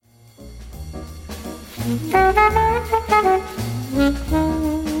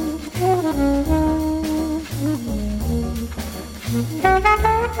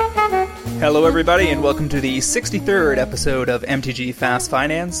Hello everybody, and welcome to the 63rd episode of MTG Fast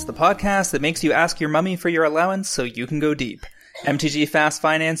Finance, the podcast that makes you ask your mummy for your allowance so you can go deep. MTG Fast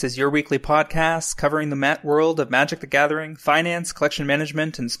Finance is your weekly podcast covering the world of Magic the Gathering, finance, collection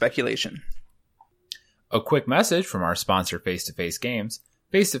management, and speculation. A quick message from our sponsor, Face-to-Face Games.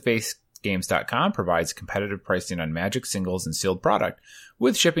 Face-to-FaceGames.com provides competitive pricing on Magic singles and sealed product,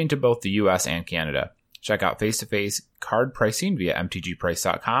 with shipping to both the US and Canada. Check out Face-to-Face card pricing via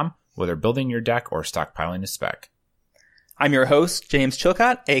mtgprice.com, whether building your deck or stockpiling a spec. I'm your host, James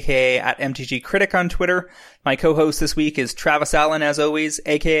Chilcott, aka at MTG Critic on Twitter. My co-host this week is Travis Allen, as always,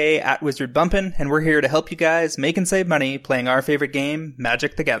 aka at Wizard Bumpin', and we're here to help you guys make and save money playing our favorite game,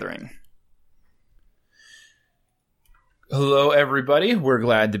 Magic the Gathering. Hello, everybody. We're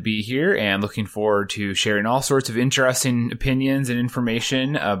glad to be here and looking forward to sharing all sorts of interesting opinions and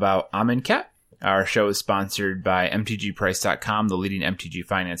information about Amonkhet. Our show is sponsored by mtgprice.com, the leading MTG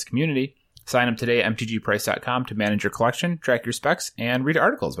finance community. Sign up today at mtgprice.com to manage your collection, track your specs, and read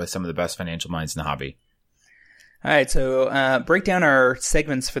articles by some of the best financial minds in the hobby. All right, so break down our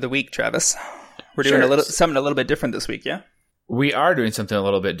segments for the week, Travis. We're doing something a little bit different this week, yeah? We are doing something a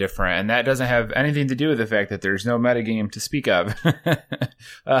little bit different, and that doesn't have anything to do with the fact that there's no metagame to speak of.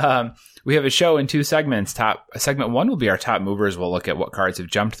 We have a show in two segments. Segment one will be our top movers. We'll look at what cards have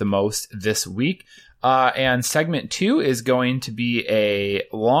jumped the most this week. And segment two is going to be a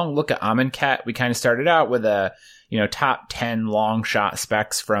long look at Amonkhet. We kind of started out with a top 10 long shot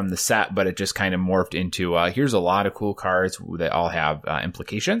specs from the set, but it just kind of morphed into here's a lot of cool cards that all have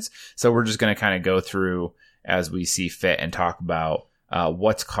implications. So we're just going to kind of go through as we see fit and talk about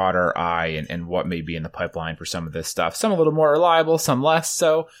what's caught our eye and what may be in the pipeline for some of this stuff. Some a little more reliable, some less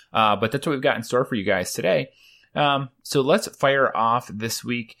so, but that's what we've got in store for you guys today. So let's fire off this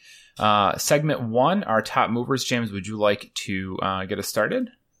week. Segment one, our top movers. James, would you like to get us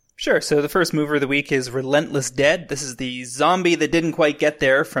started? Sure. So the first mover of the week is Relentless Dead. This is the zombie that didn't quite get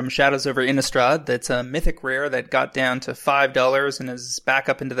there from Shadows over Innistrad. That's a mythic rare that got down to $5 and is back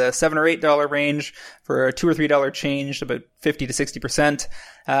up into the $7 or $8 range for a $2 or $3 change, about 50 to 60%.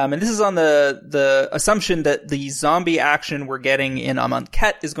 And this is on the assumption that the zombie action we're getting in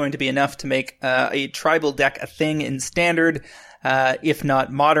Amonkhet is going to be enough to make a tribal deck a thing in Standard, if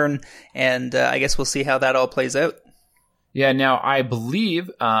not Modern. And I guess we'll see how that all plays out. Yeah, now I believe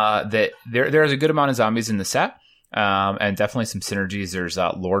that there's a good amount of zombies in the set, and definitely some synergies. There's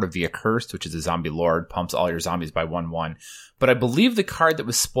Lord of the Accursed, which is a zombie lord, pumps all your zombies by 1/1. But I believe the card that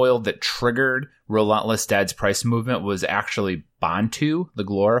was spoiled that triggered Relentless Dead's price movement was actually Bantu, the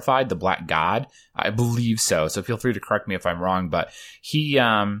Glorified, the Black God. I believe so. So feel free to correct me if I'm wrong. But he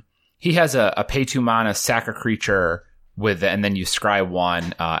has a pay 2 mana, sack a creature with it, and then you scry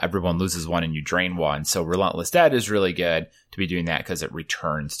one, everyone loses one, and you drain one. So Relentless Dead is really good to be doing that because it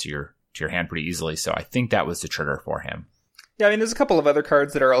returns to your hand pretty easily. So I think that was the trigger for him. Yeah, I mean, there's a couple of other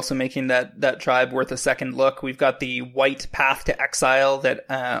cards that are also making that tribe worth a second look. We've got the white Path to Exile that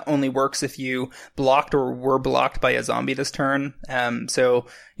only works if you blocked or were blocked by a zombie this turn. So,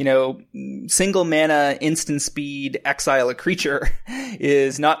 single mana, instant speed, exile a creature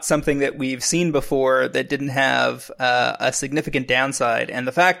is not something that we've seen before that didn't have a significant downside. And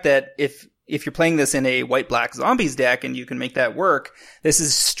the fact that if you're playing this in a white-black zombies deck and you can make that work, this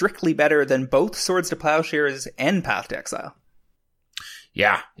is strictly better than both Swords to Plowshares and Path to Exile.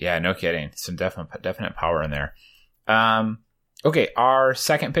 Yeah, no kidding. Some definite power in there. Okay, our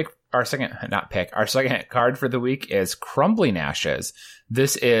second card for the week is Crumbling Ashes.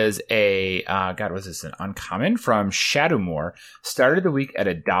 This is a an uncommon from Shadowmoor. Started the week at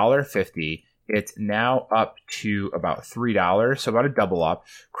 $1.50. It's now up to about $3, so about a double up.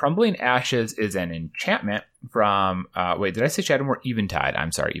 Crumbling Ashes is an enchantment from... did I say Shadowmoor? Eventide.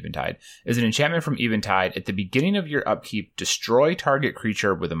 I'm sorry, Eventide. Is an enchantment from Eventide. At the beginning of your upkeep, destroy target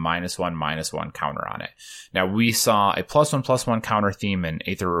creature with a -1/-1 counter on it. Now, we saw a +1/+1 counter theme in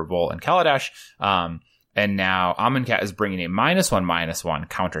Aether Revolt and Kaladesh, and now Amonkhet is bringing a -1/-1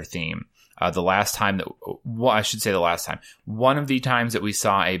 counter theme. One of the times that we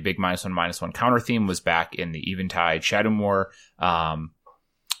saw a big -1/-1 counter theme was back in the Eventide Shadowmoor,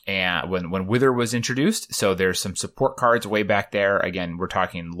 and when Wither was introduced. So there's some support cards way back there. Again, we're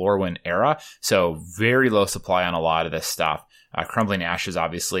talking Lorwyn era, so very low supply on a lot of this stuff. Crumbling Ashes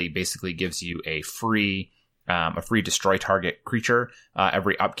obviously basically gives you a free destroy target creature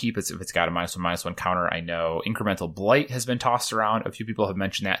every upkeep if it's got a -1/-1 counter. I know Incremental Blight has been tossed around. A few people have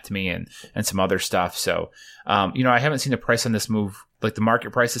mentioned that to me and some other stuff. So, I haven't seen the price on this move like the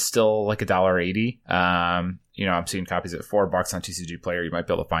market price is still like $1.80. You know, I'm seeing copies at $4 on TCG Player. You might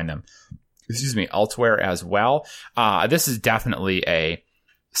be able to find them, elsewhere as well. This is definitely a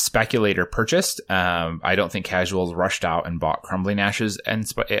speculator purchased. I don't think casuals rushed out and bought Crumbling Ashes and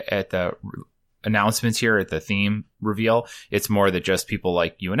at the announcements here at the theme reveal. It's more that just people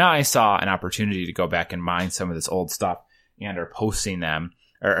like you and I saw an opportunity to go back and mine some of this old stuff and are posting them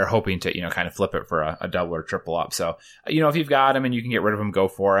or hoping to, you know, kind of flip it for a double or triple up. So, you know, if you've got them and you can get rid of them, go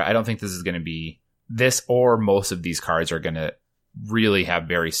for it. I don't think this is going to be this, or most of these cards are going to really have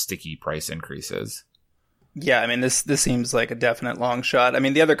very sticky price increases. Yeah, I mean, this seems like a definite long shot. I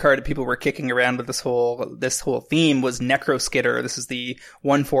mean, the other card that people were kicking around with this whole theme was Necroskitter. This is the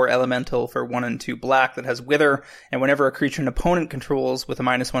 1/4 elemental for 1 and 2 black that has Wither, and whenever a creature an opponent controls with a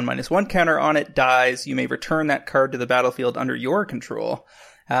 -1/-1 counter on it dies, you may return that card to the battlefield under your control.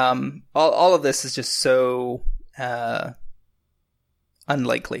 All of this is just so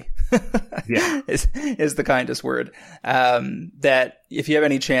unlikely. Yeah, is the kindest word. That if you have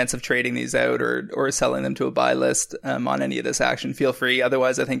any chance of trading these out or selling them to a buy list on any of this action, feel free.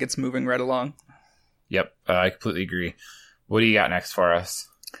 Otherwise, I think it's moving right along. Yep, I completely agree. What do you got next for us?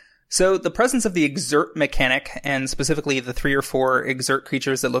 So the presence of the Exert mechanic, and specifically the 3 or 4 Exert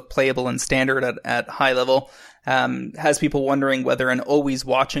creatures that look playable in Standard at high level, has people wondering whether an Always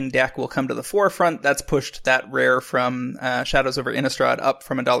Watching deck will come to the forefront. That's pushed that rare from Shadows over Innistrad up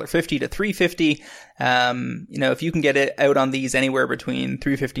from $1.50 to $3.50. You know, if you can get it out on these anywhere between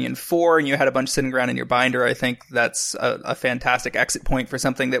 $3.50 and $4, and you had a bunch sitting around in your binder, I think that's a fantastic exit point for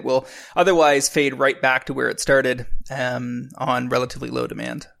something that will otherwise fade right back to where it started on relatively low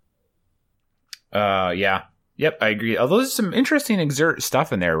demand. Yeah. Yep, I agree. Although there's some interesting Exert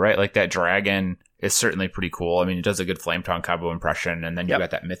stuff in there, right? Like that dragon is certainly pretty cool. I mean, it does a good Flametongue combo impression, and then you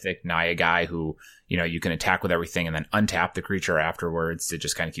got that mythic Naya guy who, you know, you can attack with everything and then untap the creature afterwards to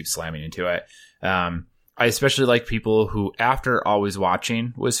just kind of keep slamming into it. I especially like people who, after Always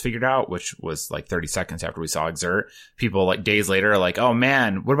Watching was figured out, which was like 30 seconds after we saw Exert, people like days later are like, oh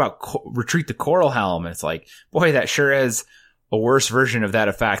man, what about Retreat the Coral Helm? And it's like, boy, that sure is a worse version of that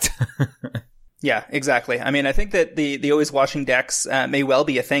effect. Yeah, exactly. I mean, I think that the Always Watching decks may well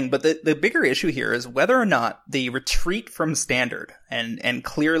be a thing, but the bigger issue here is whether or not the retreat from Standard, and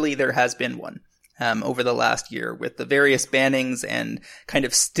clearly there has been one over the last year with the various bannings and kind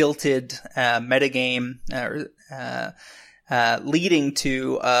of stilted metagame leading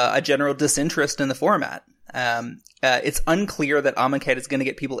to a general disinterest in the format. It's unclear that Amonkhet is going to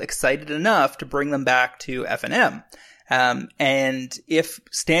get people excited enough to bring them back to FNM. And if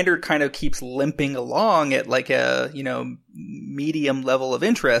Standard kind of keeps limping along at like a, you know, medium level of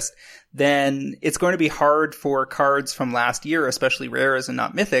interest, then it's going to be hard for cards from last year, especially rares and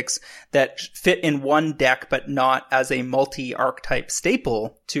not mythics, that fit in one deck but not as a multi-archetype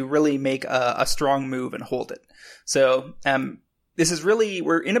staple to really make a strong move and hold it. So, this is really,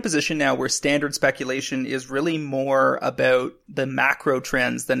 we're in a position now where Standard speculation is really more about the macro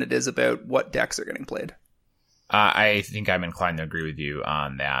trends than it is about what decks are getting played. I think I'm inclined to agree with you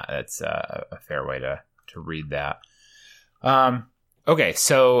on that. That's a fair way to read that. Okay,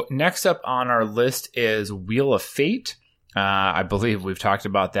 so next up on our list is Wheel of Fate. I believe we've talked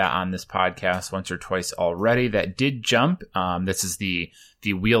about that on this podcast once or twice already. That did jump. This is the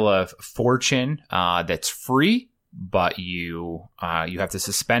Wheel of Fortune that's free, but you have to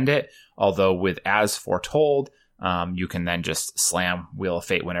suspend it. Although with As Foretold, you can then just slam Wheel of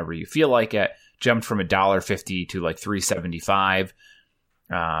Fate whenever you feel like it. Jumped from $1.50 to like $3.75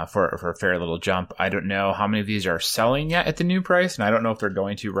 for a fair little jump. I don't know how many of these are selling yet at the new price, and I don't know if they're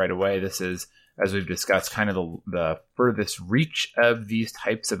going to right away. This is, as we've discussed, kind of the furthest reach of these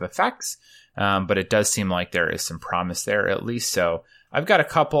types of effects, but it does seem like there is some promise there at least. So I've got a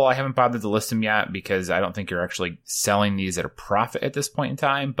couple. I haven't bothered to list them yet because I don't think you're actually selling these at a profit at this point in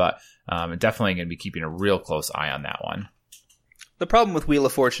time, but I'm definitely going to be keeping a real close eye on that one. The problem with Wheel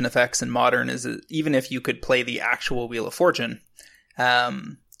of Fortune effects in Modern is that even if you could play the actual Wheel of Fortune,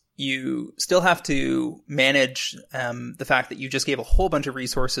 you still have to manage the fact that you just gave a whole bunch of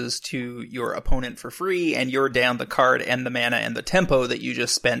resources to your opponent for free, and you're down the card and the mana and the tempo that you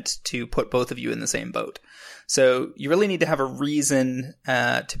just spent to put both of you in the same boat. So you really need to have a reason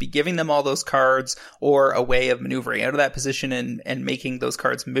to be giving them all those cards, or a way of maneuvering out of that position and making those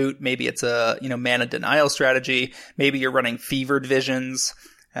cards moot. Maybe it's a mana denial strategy. Maybe you're running Fevered Visions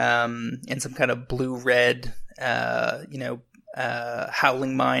in some kind of blue-red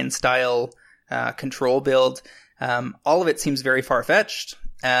Howling Mine style control build. All of it seems very far-fetched.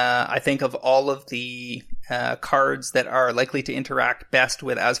 I think of all of the cards that are likely to interact best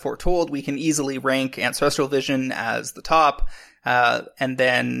with As Foretold, we can easily rank Ancestral Vision as the top. and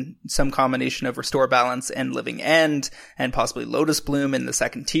then some combination of Restore Balance and Living End, and possibly Lotus Bloom in the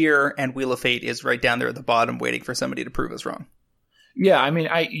second tier, and Wheel of Fate is right down there at the bottom waiting for somebody to prove us wrong. Yeah, I mean,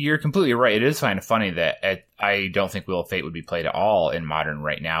 you're completely right. It is kind of funny that I don't think Wheel of Fate would be played at all in Modern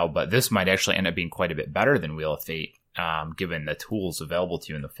right now, but this might actually end up being quite a bit better than Wheel of Fate, given the tools available to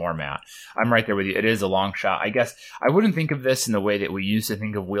you in the format. I'm right there with you. It is a long shot. I guess I wouldn't think of this in the way that we used to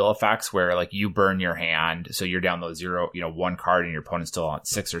think of wheel effects, where like you burn your hand, so you're down those 1 card and your opponent's still on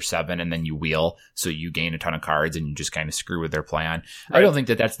 6 or 7, and then you wheel, so you gain a ton of cards and you just kind of screw with their plan. Right. I don't think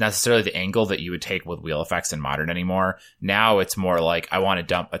that that's necessarily the angle that you would take with wheel effects in Modern anymore. Now it's more like I want to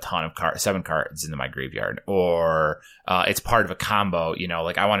dump a ton of 7 cards into my graveyard, or it's part of a combo,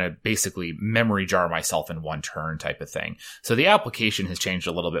 like I want to basically memory jar myself in 1 turn type of thing. So the application has changed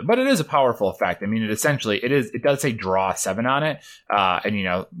a little bit, but it is a powerful effect. I mean, it does say draw 7 on it.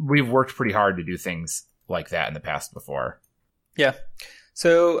 And we've worked pretty hard to do things like that in the past before. Yeah.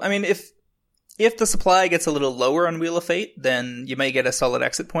 So, I mean, if the supply gets a little lower on Wheel of Fate, then you may get a solid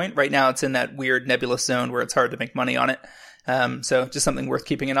exit point. Right now it's in that weird nebulous zone where it's hard to make money on it. So just something worth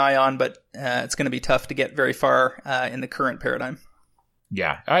keeping an eye on, but it's going to be tough to get very far in the current paradigm.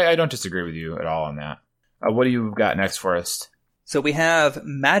 Yeah, I don't disagree with you at all on that. What do you got next for us? So we have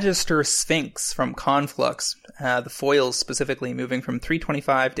Magister Sphinx from Conflux, the foils specifically moving from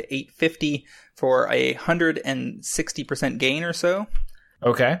 325 to 850 for a 160% gain or so.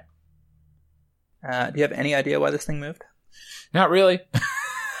 Okay. Do you have any idea why this thing moved? Not really.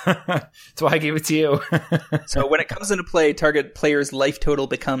 That's why I gave it to you. So when it comes into play, target player's life total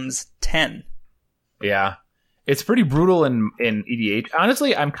becomes 10. Yeah. It's pretty brutal in EDH.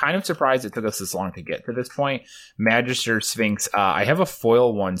 Honestly, I'm kind of surprised it took us this long to get to this point. Magister Sphinx, I have a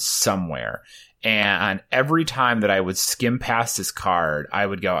foil one somewhere. And every time that I would skim past this card, I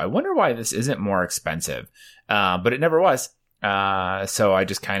would go, I wonder why this isn't more expensive. But it never was. So I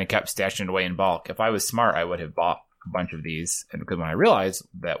just kind of kept stashing it away in bulk. If I was smart, I would have bought a bunch of these. And because when I realized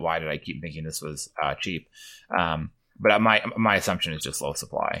that, why did I keep thinking this was cheap? But my assumption is just low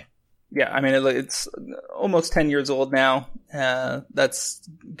supply. Yeah, I mean, it's almost 10 years old now. That's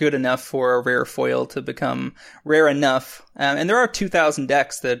good enough for a rare foil to become rare enough. And there are 2,000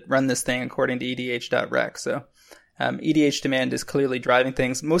 decks that run this thing according to EDH.rec. So EDH demand is clearly driving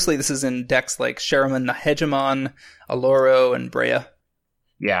things. Mostly this is in decks like Sharaman the Hegemon, Aloro, and Brea.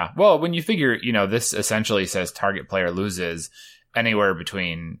 Yeah, well, when you figure, this essentially says target player loses anywhere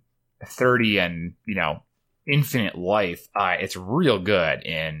between 30 and, infinite life, it's real good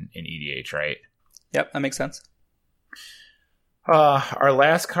in EDH, right? Yep, that makes sense. Our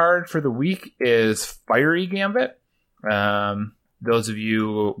last card for the week is Fiery Gambit. Those of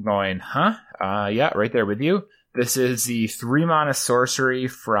you going, huh? Yeah, right there with you. This is the 3-mana sorcery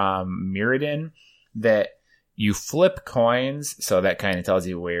from Mirrodin that you flip coins, so that kind of tells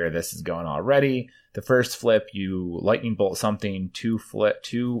you where this is going already. The first flip, you lightning bolt something, 2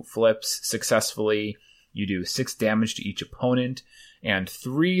 flips successfully. You do 6 damage to each opponent, and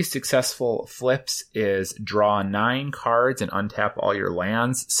 3 successful flips is draw 9 cards and untap all your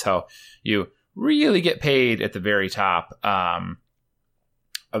lands. So you really get paid at the very top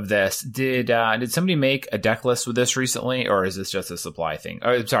of this. Did somebody make a deck list with this recently, or is this just a supply thing?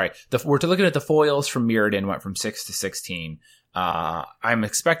 Oh, sorry, we're looking at the foils from Mirrodin, went from 6 to 16. I'm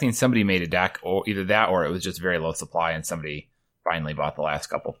expecting somebody made a deck, or either that, or it was just very low supply, and somebody finally bought the last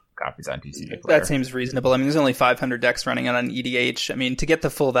couple copies on TCG Player. That seems reasonable. I mean, there's only 500 decks running on EDH. I mean, to get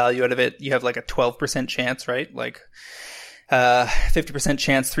the full value out of it, you have like a 12% chance, right? Like 50%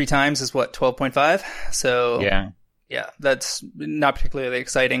 chance 3 times is what, 12.5? So yeah, that's not particularly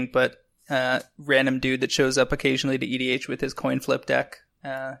exciting, but random dude that shows up occasionally to EDH with his coin flip deck.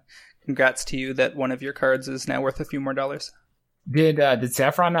 Congrats to you that one of your cards is now worth a few more dollars. Did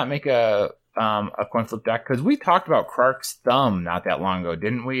Saffron not make a coin flip deck? Because we talked about Krark's Thumb not that long ago,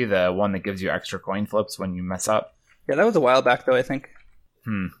 didn't we? The one that gives you extra coin flips when you mess up. Yeah, that was a while back though, I think.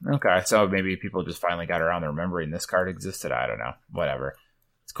 Okay, so maybe people just finally got around to remembering this card existed. I don't know. Whatever.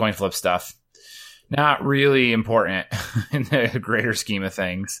 It's coin flip stuff. Not really important in the greater scheme of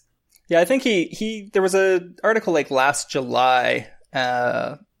things. Yeah, I think there was an article like last July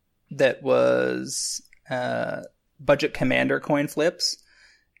that was budget commander coin flips.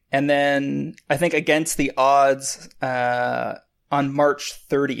 And then I think against the odds on March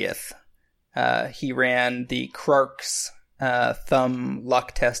 30th, he ran the Krark's Thumb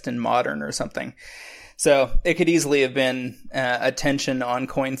luck test in Modern or something. So it could easily have been attention on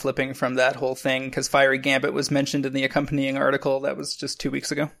coin flipping from that whole thing, because Fiery Gambit was mentioned in the accompanying article. That was just 2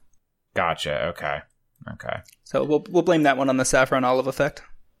 weeks ago. Gotcha. Okay. So we'll blame that one on the Saffron Olive effect.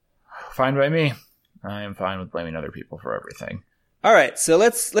 Fine by me. I am fine with blaming other people for everything. All right, so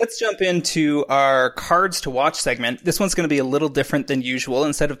let's jump into our cards to watch segment. This one's going to be a little different than usual.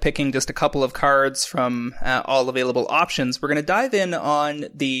 Instead of picking just a couple of cards from all available options, we're going to dive in on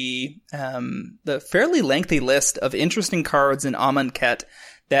the fairly lengthy list of interesting cards in Amonkhet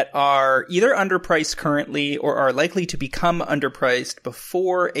that are either underpriced currently or are likely to become underpriced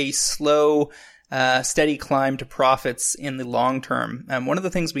before a slow steady climb to profits in the long term. One of the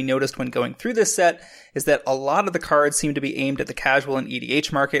things we noticed when going through this set is that a lot of the cards seem to be aimed at the casual and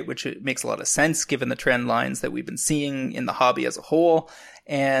EDH market, which makes a lot of sense given the trend lines that we've been seeing in the hobby as a whole.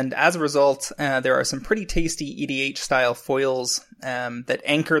 And as a result, there are some pretty tasty EDH style foils that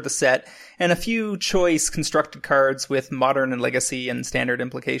anchor the set, and a few choice constructed cards with modern and legacy and standard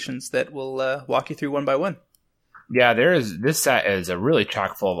implications that we'll walk you through one by one. Yeah, this set is a really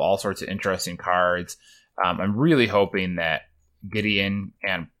chock full of all sorts of interesting cards. I'm really hoping that Gideon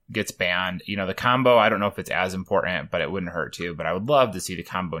and gets banned. You know, the combo, I don't know if it's as important, but it wouldn't hurt to. But I would love to see the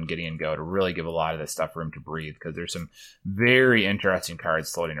combo and Gideon go to really give a lot of this stuff room to breathe, because there's some very interesting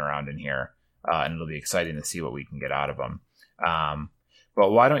cards floating around in here, and it'll be exciting to see what we can get out of them.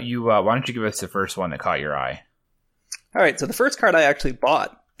 But why don't you give us the first one that caught your eye? All right, so the first card I actually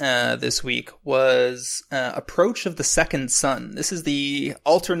bought this week was Approach of the Second Sun. This is the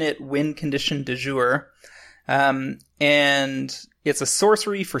alternate win condition de jour, and it's a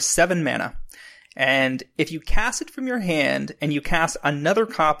sorcery for 7 mana. And if you cast it from your hand and you cast another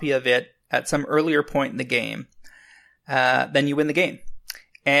copy of it at some earlier point in the game, then you win the game.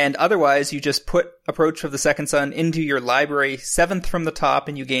 And otherwise, you just put Approach of the Second Sun into your library 7th from the top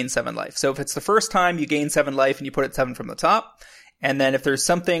and you gain 7 life. So if it's the first time, you gain 7 life and you put it 7 from the top. And then if there's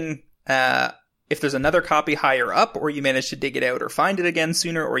something, if there's another copy higher up, or you manage to dig it out or find it again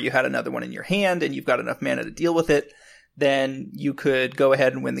sooner, or you had another one in your hand and you've got enough mana to deal with it, then you could go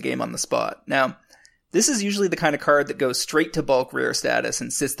ahead and win the game on the spot. Now, this is usually the kind of card that goes straight to bulk rare status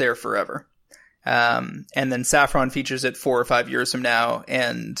and sits there forever. And then Saffron features it 4 or 5 years from now,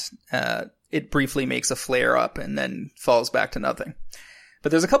 and it briefly makes a flare up and then falls back to nothing. But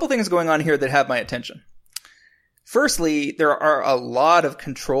there's a couple things going on here that have my attention. Firstly, there are a lot of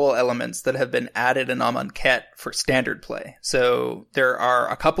control elements that have been added in Amonkhet for standard play. So there are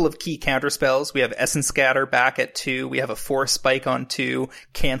a couple of key counterspells. We have Essence Scatter back at 2. We have a Force Spike on 2.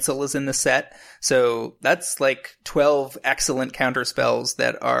 Cancel is in the set. So that's like 12 excellent counterspells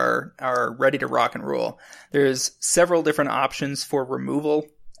that are ready to rock and roll. There's several different options for removal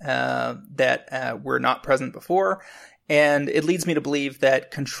that were not present before. And it leads me to believe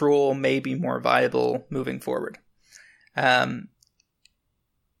that control may be more viable moving forward. I've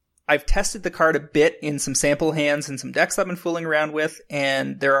tested the card a bit in some sample hands and some decks I've been fooling around with,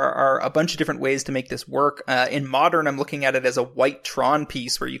 and there are a bunch of different ways to make this work. In Modern, I'm looking at it as a white Tron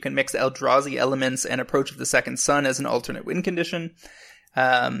piece where you can mix Eldrazi elements and Approach of the Second Sun as an alternate win condition,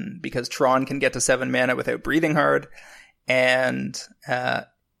 because Tron can get to 7 mana without breathing hard, and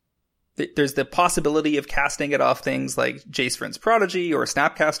there's the possibility of casting it off things like Jace Vryn's Prodigy or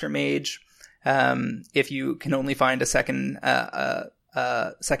Snapcaster Mage, if you can only find a second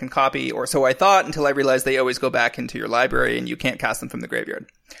copy, or so I thought, until I realized they always go back into your library and you can't cast them from the graveyard.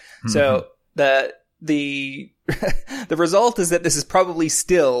 Mm-hmm. So the result is that this is probably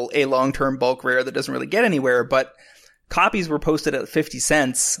still a long-term bulk rare that doesn't really get anywhere, but copies were posted at 50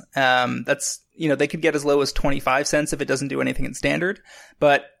 cents. That's, they could get as low as 25 cents if it doesn't do anything in standard.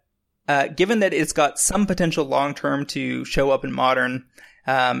 But, given that it's got some potential long-term to show up in Modern,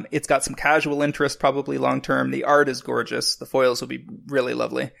 it's got some casual interest, probably long-term. The art is gorgeous. The foils will be really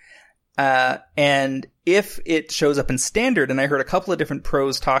lovely. And if it shows up in standard, and I heard a couple of different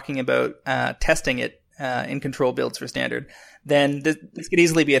pros talking about, testing it, in control builds for standard, then this could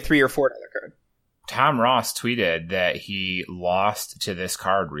easily be a $3 or $4 card. Tom Ross tweeted that he lost to this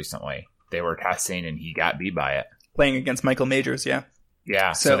card recently. They were testing and he got beat by it. Playing against Michael Majors, yeah.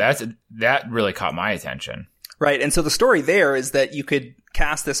 Yeah, so that really caught my attention. Right, and so the story there is that you could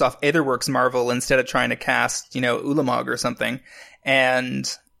cast this off Aetherworks Marvel instead of trying to cast, Ulamog or something. And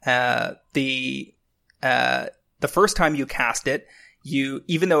the first time you cast it,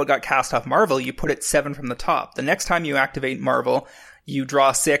 even though it got cast off Marvel, you put it 7 from the top. The next time you activate Marvel, you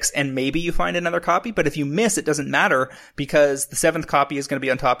draw 6 and maybe you find another copy. But if you miss, it doesn't matter, because the 7th copy is going to be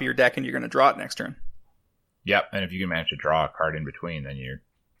on top of your deck and you're going to draw it next turn. Yep, and if you can manage to draw a card in between, then you're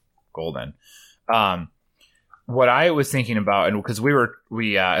golden. What I was thinking about, and because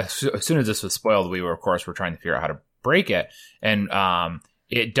we as soon as this was spoiled, we were trying to figure out how to break it, and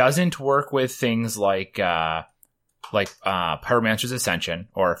it doesn't work with things like Pyromancer's Ascension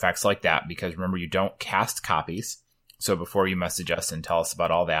or effects like that, because remember, you don't cast copies. So before you message us and tell us about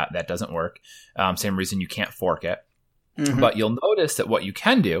all that doesn't work. Same reason you can't fork it. But you'll notice that what you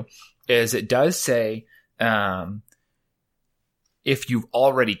can do is it does say if you've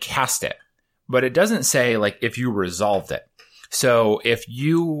already cast it, but it doesn't say like if you resolved it. So if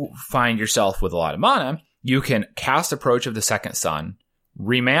you find yourself with a lot of mana, you can cast Approach of the Second Sun,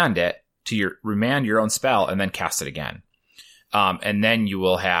 remand your own spell, and then cast it again. And then you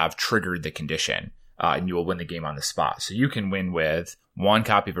will have triggered the condition, and you will win the game on the spot. So you can win with 1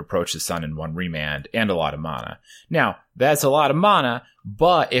 copy of Approach the Sun and 1 remand and a lot of mana. Now, that's a lot of mana,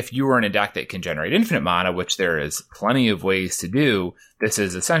 but if you are in a deck that can generate infinite mana, which there is plenty of ways to do, this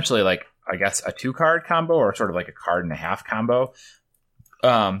is essentially like, I guess, a 2-card combo or sort of like a card and a half combo.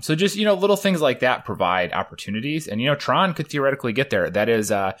 So just, little things like that provide opportunities. And, Tron could theoretically get there. That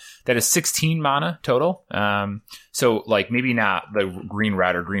is 16 mana total. So like maybe not the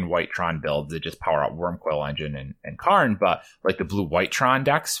green-red or green-white Tron builds that just power out Wurmcoil Engine and Karn, but like the blue-white Tron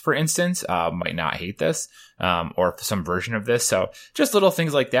decks, for instance, might not hate this, or some version of this. So just little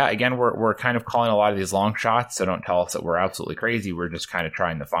things like that. Again, we're kind of calling a lot of these long shots. So don't tell us that we're absolutely crazy. We're just kind of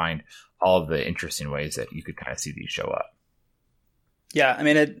trying to find all of the interesting ways that you could kind of see these show up. Yeah, I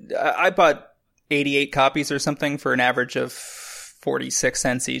mean, I bought 88 copies or something for an average of 46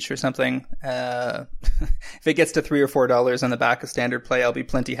 cents each or something. If it gets to $3 or $4 on the back of Standard Play, I'll be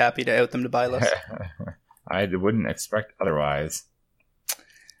plenty happy to out them to buy list. I wouldn't expect otherwise.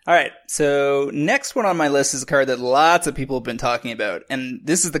 All right, so next one on my list is a card that lots of people have been talking about, and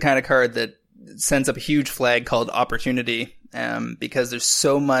this is the kind of card that sends up a huge flag called Opportunity, because there's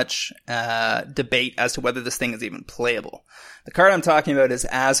so much debate as to whether this thing is even playable. The card I'm talking about is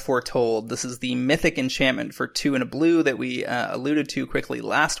As Foretold. This is the mythic enchantment for 2 and a blue that we alluded to quickly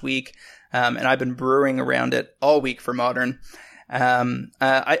last week, and I've been brewing around it all week for Modern.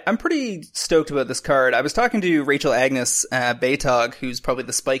 I'm pretty stoked about this card. I was talking to Rachel Agnes Baytog, who's probably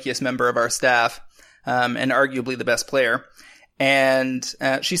the spikiest member of our staff, and arguably the best player, and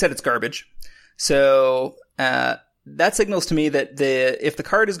she said it's garbage. So that signals to me that if the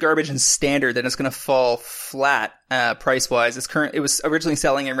card is garbage in Standard, then it's going to fall flat price wise. It was originally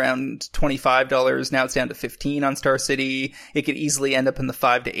selling around $25. Now it's down to $15 on Star City. It could easily end up in the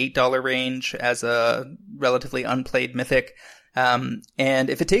 $5 to $8 range as a relatively unplayed mythic. And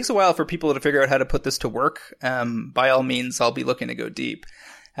if it takes a while for people to figure out how to put this to work, by all means, I'll be looking to go deep.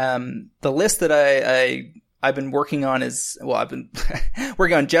 The list that I've been working on I've been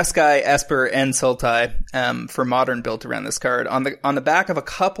working on Jeskai, Esper, and Sultai, for Modern built around this card on the back of a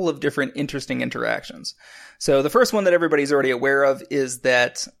couple of different interesting interactions. So the first one that everybody's already aware of is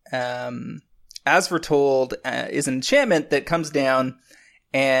that, As Foretold, is an enchantment that comes down,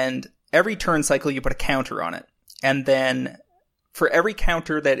 and every turn cycle you put a counter on it. And then for every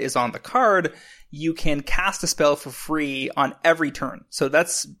counter that is on the card, you can cast a spell for free on every turn. So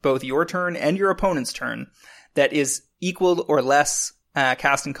that's both your turn and your opponent's turn that is equal or less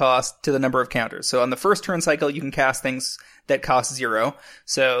casting cost to the number of counters. So on the first turn cycle, you can cast things that cost 0.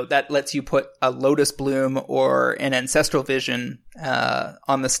 So that lets you put a Lotus Bloom or an Ancestral Vision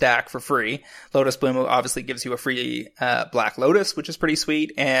on the stack for free. Lotus Bloom obviously gives you a free Black Lotus, which is pretty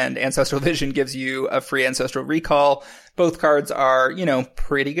sweet, and Ancestral Vision gives you a free Ancestral Recall. Both cards are,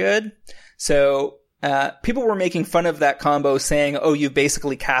 pretty good. So people were making fun of that combo, saying, oh, you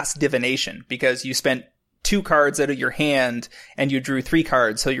basically cast Divination because you spent 2 cards out of your hand and you drew 3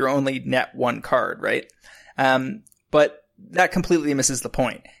 cards, so you're only net 1 card, right? But that completely misses the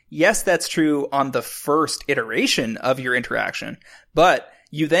point. Yes, that's true on the first iteration of your interaction, but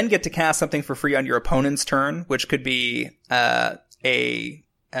you then get to cast something for free on your opponent's turn, which could be a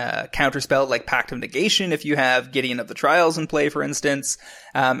counterspell like Pact of Negation if you have Gideon of the Trials in play, for instance.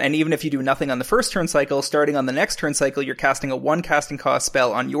 And even if you do nothing on the first turn cycle, starting on the next turn cycle, you're casting a 1 casting cost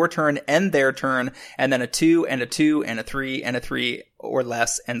spell on your turn and their turn, and then a 2 and a 2 and a 3 and a 3 or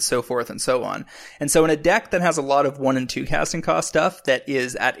less, and so forth and so on. And so in a deck that has a lot of 1 and 2 casting cost stuff that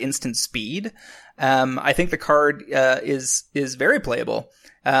is at instant speed, I think the card is very playable.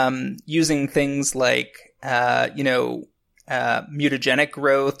 Using things like Mutagenic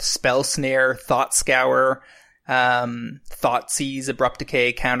Growth, Spell Snare, Thought Scour, Thoughtseize, Abrupt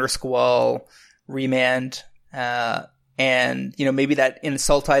Decay, Counter Squall, Remand, and, maybe that in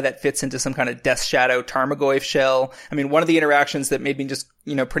Sultai that fits into some kind of Death Shadow Tarmogoyf shell. I mean, one of the interactions that made me just,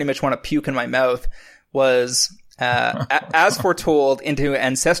 pretty much want to puke in my mouth was, As Foretold into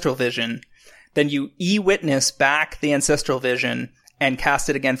Ancestral Vision, then you E-Witness back the Ancestral Vision and cast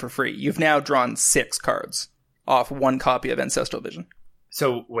it again for free. You've now drawn 6 cards off 1 copy of Ancestral Vision.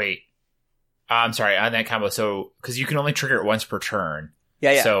 So, wait. I'm sorry, on that combo, so, because you can only trigger it once per turn.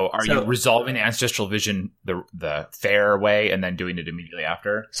 Yeah. So, are you resolving Ancestral Vision the fair way and then doing it immediately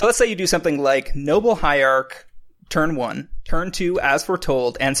after? So, let's say you do something like Noble Hierarch turn 1. Turn 2, as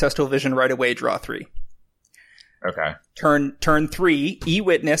foretold, Ancestral Vision right away, draw 3. Okay. Turn 3,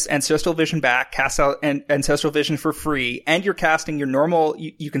 E-Witness, Ancestral Vision back, cast out Ancestral Vision for free, and you're casting your normal,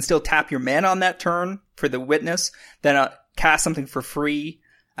 you can still tap your mana on that turn for the Witness, then cast something for free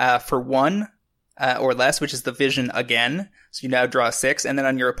for 1 or less, which is the Vision again. So you now draw 6, and then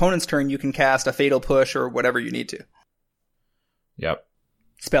on your opponent's turn, you can cast a Fatal Push or whatever you need to. Yep.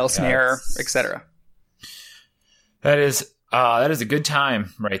 Spell Snare, etc. That is a good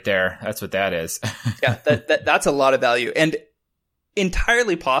time right there. That's what that is. Yeah, that's a lot of value, and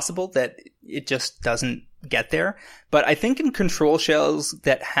entirely possible that it just doesn't get there. But I think in control shells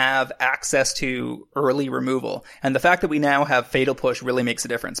that have access to early removal, and the fact that we now have Fatal Push really makes a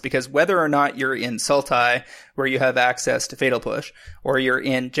difference, because whether or not you're in Sultai, where you have access to Fatal Push, or you're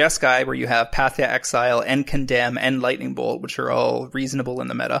in Jeskai, where you have Path to Exile and Condemn and Lightning Bolt, which are all reasonable in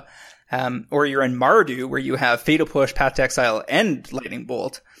the meta, or you're in Mardu, where you have Fatal Push, Path to Exile, and Lightning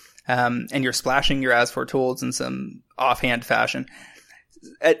Bolt, and you're splashing your As Foretold in some offhand fashion.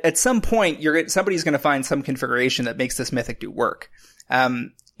 At some point, somebody's going to find some configuration that makes this mythic do work.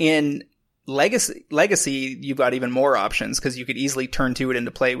 In Legacy, you've got even more options, because you could easily turn 2 it into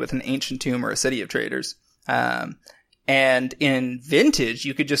play with an Ancient Tomb or a City of Traders. And in Vintage,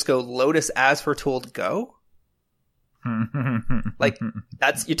 you could just go Lotus As Foretold Go. Like,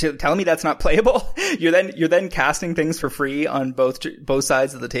 you're telling me that's not playable? You're then casting things for free on both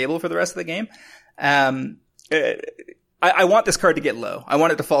sides of the table for the rest of the game. I want this card to get low. I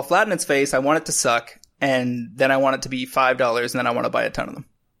want it to fall flat in its face. I want it to suck. And then I want it to be $5, and then I want to buy a ton of them.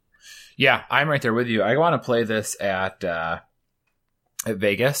 Yeah, I'm right there with you. I want to play this at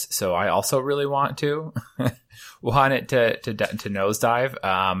Vegas, so I also really want to want it to nosedive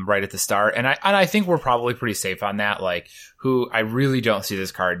right at the start. And I think we're probably pretty safe on that. Like, I really don't see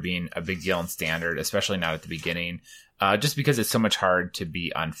this card being a big deal in Standard, especially not at the beginning, just because it's so much hard to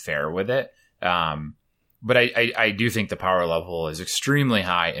be unfair with it. But I do think the power level is extremely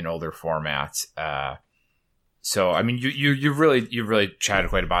high in older formats. So I mean, you've really chatted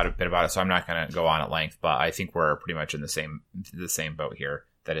quite a bit about it. So I'm not going to go on at length, but I think we're pretty much in the same boat here.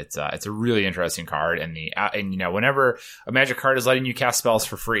 That it's a really interesting card, and whenever a Magic card is letting you cast spells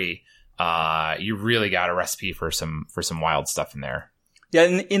for free, you really got a recipe for some wild stuff in there. Yeah,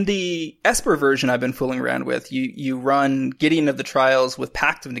 in the Esper version I've been fooling around with, you run Gideon of the Trials with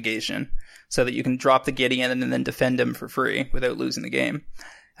Pact of Negation, so that you can drop the Gideon and then defend him for free without losing the game.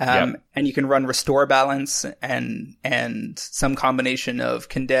 And you can run Restore Balance and some combination of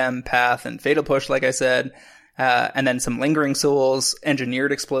Condemn, Path, and Fatal Push, like I said, and then some Lingering Souls,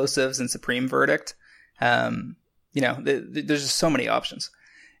 Engineered Explosives, and Supreme Verdict. There's just so many options.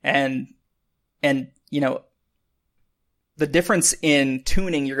 And the difference in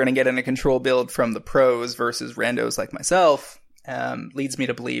tuning you're going to get in a control build from the pros versus randos like myself leads me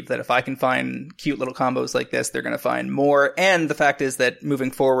to believe that if I can find cute little combos like this, they're going to find more. And the fact is that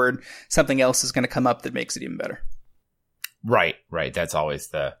moving forward, something else is going to come up that makes it even better. Right. That's always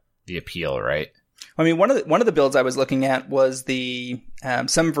the appeal, right? I mean, one of the builds I was looking at was the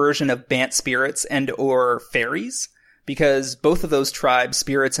some version of Bant Spirits and or Fairies, because both of those tribes,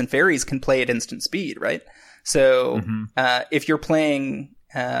 Spirits and Fairies, can play at instant speed, right? So if you're playing,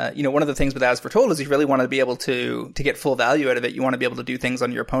 one of the things with As Foretold is you really want to be able to get full value out of it. You want to be able to do things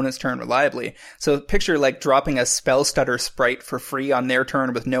on your opponent's turn reliably. So picture like dropping a Spell Stutter Sprite for free on their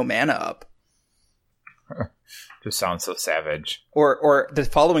turn with no mana up. Just sounds so savage. Or the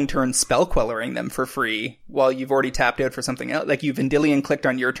following turn Spell Quellering them for free while you've already tapped out for something else. Like you Vendilion clicked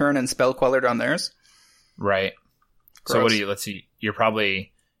on your turn and Spell Quellered on theirs. Right. Gross. So what do you, let's see,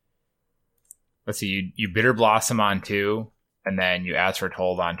 you Bitter Blossom on 2, and then you As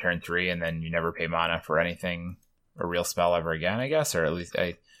Foretold on turn 3, and then you never pay mana for anything, a real spell ever again, I guess, or at least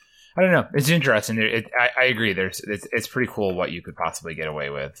I don't know. It's interesting. I agree. It's pretty cool what you could possibly get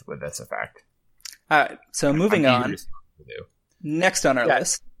away with this effect. All right. So moving on. Next on our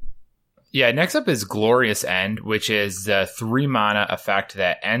list. Yeah. Next up is Glorious End, which is the 3 mana effect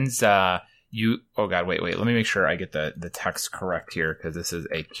that ends. Oh god, wait. Let me make sure I get the text correct here, because this is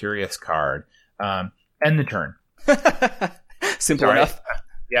a curious card. End the turn. Simple enough.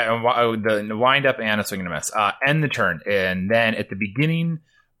 Yeah, the wind up and a swing and a miss. End the turn, and then at the beginning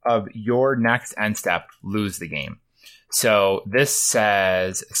of your next end step, lose the game. So this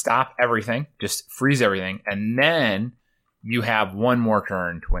says stop everything, just freeze everything, and then you have one more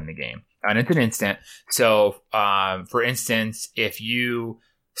turn to win the game. And it's an instant. So, for instance, if you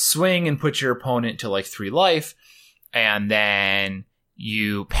swing and put your opponent to like 3 life, and then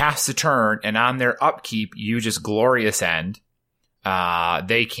you pass the turn, and on their upkeep, you just Glorious End.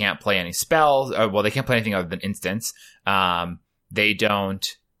 They can't play any spells. Well, they can't play anything other than instants. They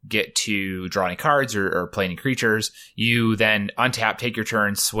don't get to draw any cards or play any creatures. You then untap, take your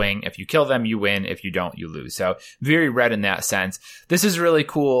turn, swing. If you kill them, you win. If you don't, you lose. So very red in that sense. This is really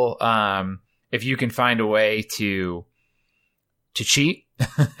cool. If you can find a way to cheat.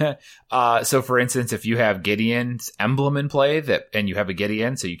 So for instance, if you have Gideon's emblem in play and you have a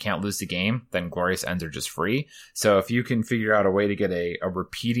Gideon, so you can't lose the game, then Glorious Ends are just free. So if you can figure out a way to get a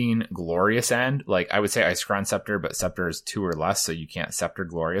repeating Glorious End, like I would say Icecrown Scepter, but Scepter is 2 or less, so you can't Scepter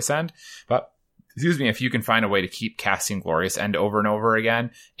Glorious End. But excuse me, if you can find a way to keep casting Glorious End over and over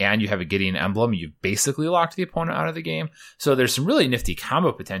again, and you have a Gideon emblem, you've basically locked the opponent out of the game. So there's some really nifty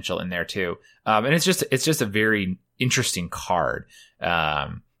combo potential in there too. And it's just a very interesting card.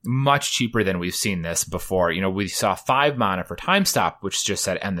 Much cheaper than we've seen this before. You know, we saw 5 mana for Time Stop, which just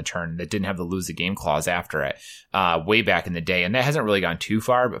said end the turn, that didn't have the lose the game clause after it, way back in the day. And that hasn't really gone too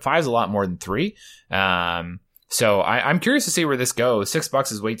far, but 5 is a lot more than 3. So I'm curious to see where this goes.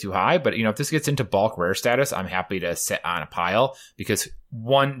 $6 is way too high, but you know, if this gets into bulk rare status, I'm happy to sit on a pile because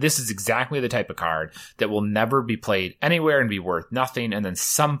this is exactly the type of card that will never be played anywhere and be worth nothing. And then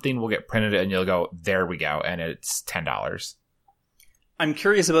something will get printed and you'll go, there we go. And it's $10. I'm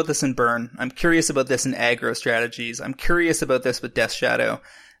curious about this in Burn. I'm curious about this in aggro strategies. I'm curious about this with Death Shadow.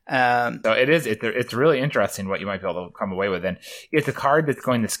 So it's really interesting what you might be able to come away with. And it's a card that's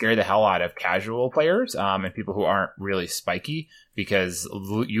going to scare the hell out of casual players, and people who aren't really spiky, because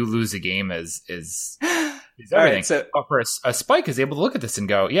you lose a game is everything. Right, so for a spike is able to look at this and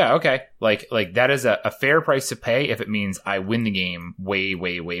go, yeah, okay. Like that is a fair price to pay if it means I win the game way,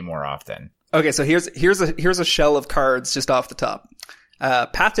 way, way more often. Okay. So here's a shell of cards just off the top.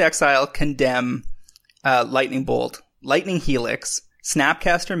 Path to Exile, Condemn, Lightning Bolt, Lightning Helix,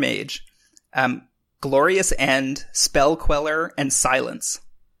 Snapcaster Mage, Glorious End, Spell Queller, and Silence.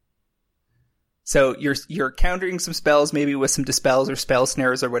 So you're countering some spells, maybe with some Dispels or Spell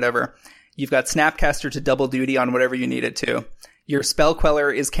Snares or whatever. You've got Snapcaster to double duty on whatever you need it to. Your Spell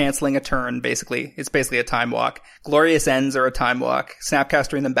Queller is canceling a turn, basically. It's basically a time walk. Glorious Ends are a time walk.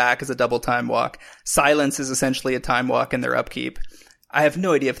 Snapcastering them back is a double time walk. Silence is essentially a time walk in their upkeep. I have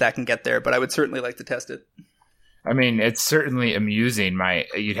no idea if that can get there, but I would certainly like to test it. I mean, it's certainly amusing.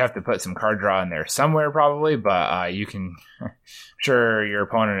 You'd have to put some card draw in there somewhere probably, but you can. Sure, your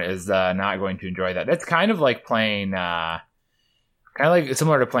opponent is not going to enjoy that. That's kind of like playing,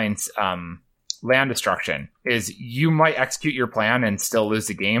 similar to playing Land Destruction. Is you might execute your plan and still lose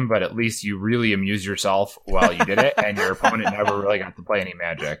the game, but at least you really amuse yourself while you did it, and your opponent never really got to play any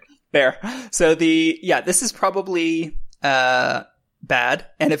magic. Fair. So this is probably bad,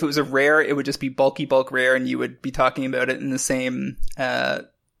 and if it was a rare, it would just be bulk rare, and you would be talking about it in the same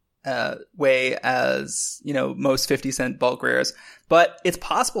way as, you know, most 50-cent bulk rares. But it's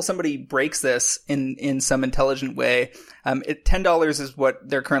possible somebody breaks this in some intelligent way. $10 is what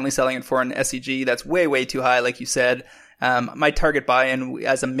they're currently selling it for in SCG. That's way too high, like you said. My target buy-in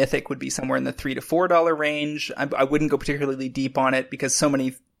as a mythic would be somewhere in the $3 to $4 range. I wouldn't go particularly deep on it because so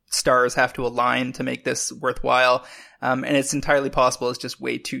many stars have to align to make this worthwhile. And it's entirely possible it's just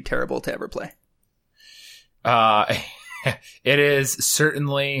way too terrible to ever play. It is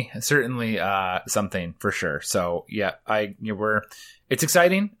certainly something for sure. So yeah, it's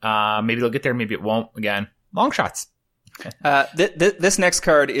exciting. Maybe they'll get there, maybe it won't. Again, long shots. This next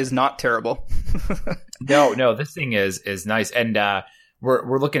card is not terrible. No, this thing is nice. And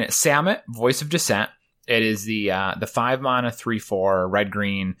we're looking at Samut, Voice of Dissent. It is the 5 mana 3/4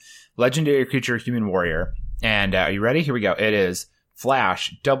 red-green legendary creature human warrior. And are you ready? Here we go. It is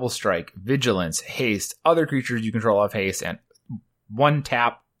Flash, Double Strike, Vigilance, Haste, other creatures you control have haste, and 1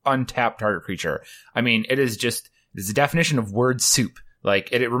 tap, untap target creature. I mean, it's the definition of word soup.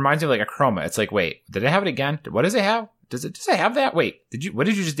 Like, it reminds me of like a Chroma. It's like, wait, did I have it again? What does it have? Does it have that? Wait, what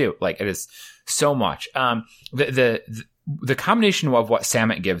did you just do? Like, it is so much. The combination of what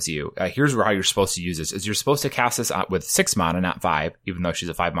Samut gives you, here's how you're supposed to use this, is you're supposed to cast this with 6 mana, not 5, even though she's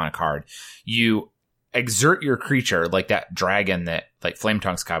a 5 mana card. You exert your creature, like that dragon that, like Flame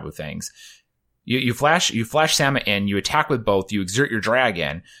Tongue's Kabu things. You flash Samut in, you attack with both, you exert your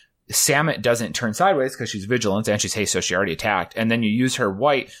dragon. Samut doesn't turn sideways because she's vigilant and she's haste, so she already attacked. And then you use her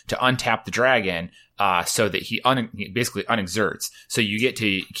white to untap the dragon, so that he basically unexerts. So you get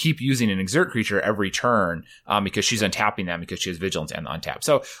to keep using an exert creature every turn, because she's untapping them because she has vigilance and the untap.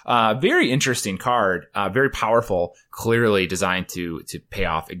 So, very interesting card, very powerful, clearly designed to pay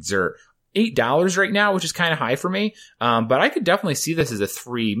off exert. $8 right now, which is kind of high for me. But I could definitely see this as a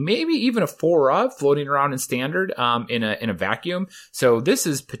 3, maybe even a 4 of floating around in standard, in a vacuum. So this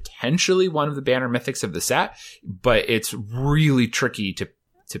is potentially one of the banner mythics of the set, but it's really tricky to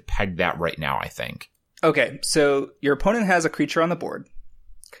peg that right now, I think. Okay, so your opponent has a creature on the board.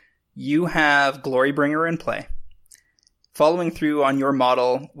 You have Glorybringer in play. Following through on your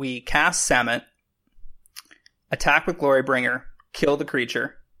model, we cast Samut, attack with Glorybringer, kill the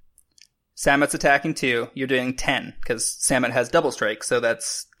creature. Samut's attacking 2. You're doing 10 because Samut has double strike, so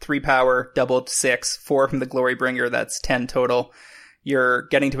that's 3 power, doubled 6, 4 from the Glorybringer, that's 10 total. You're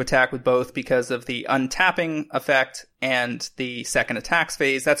getting to attack with both because of the untapping effect and the second attacks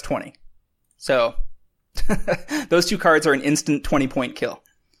phase, that's 20. So those 2 cards are an instant 20-point kill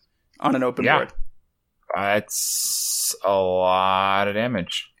on an open board. That's a lot of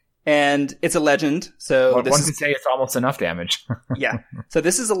damage. And it's a legend, so one could say it's almost enough damage. Yeah. So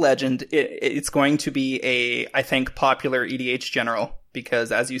this is a legend. It's going to be I think, popular EDH general,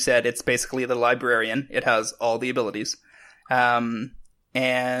 because as you said, it's basically the librarian. It has all the abilities.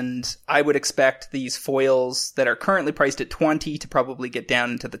 And I would expect these foils that are currently priced at $20 to probably get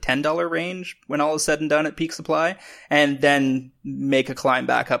down into the $10 range when all is said and done at peak supply, and then make a climb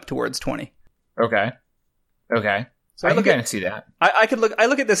back up towards $20. Okay. So I can see that. I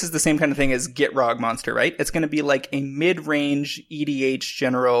look at this as the same kind of thing as Gitrog Monster, right? It's going to be like a mid-range EDH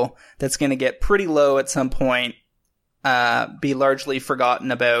general that's going to get pretty low at some point, be largely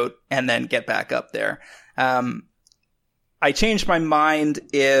forgotten about, and then get back up there. I changed my mind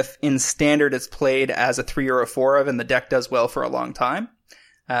if in standard it's played as a 3 or a 4 of, and the deck does well for a long time.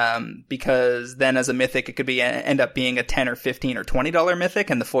 Because then as a mythic, it could end up being a $10 or $15 or $20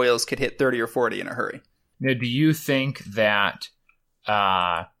 mythic, and the foils could hit 30 or 40 in a hurry. Now, do you think that,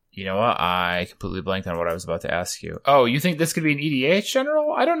 you know what? I completely blanked on what I was about to ask you. Oh, you think this could be an EDH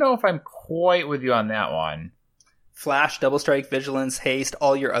general? I don't know if I'm quite with you on that one. Flash, Double Strike, Vigilance, Haste,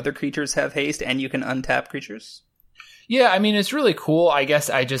 all your other creatures have haste, and you can untap creatures? Yeah, I mean, it's really cool. I guess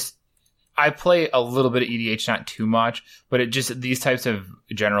I play a little bit of EDH, not too much, but these types of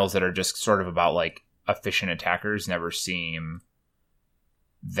generals that are just sort of about like efficient attackers never seem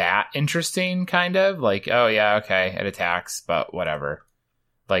that interesting, kind of like, oh yeah, okay, it attacks, but whatever.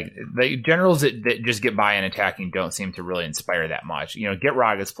 Like the generals that just get by in attacking don't seem to really inspire that much. You know,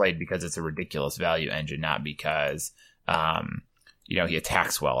 Gitrog is played because it's a ridiculous value engine, not because he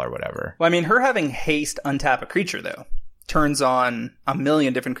attacks well or whatever. Well, I mean, her having haste untap a creature though turns on a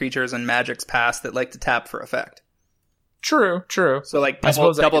million different creatures in Magic's past that like to tap for effect. True. So like I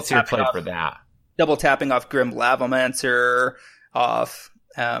suppose double I could see her play for that. Double tapping off Grim Lavomancer, off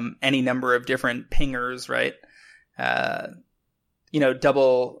any number of different pingers, right?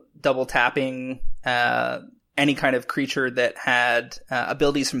 Double tapping any kind of creature that had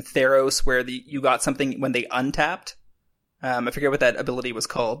abilities from Theros where you got something when they untapped. I forget what that ability was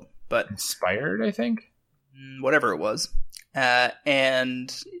called, but Inspired, I think. Whatever it was.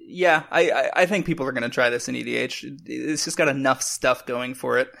 And yeah, I think people are going to try this in EDH. It's just got enough stuff going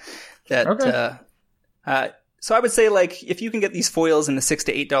for it that, okay. So I would say, like, if you can get these foils in the $6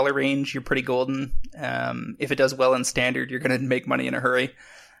 to $8 range, you're pretty golden. If it does well in standard, you're going to make money in a hurry.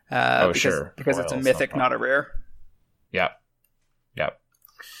 Because it's a mythic, not a rare. Yep.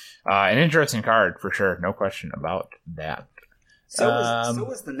 An interesting card for sure. No question about that. So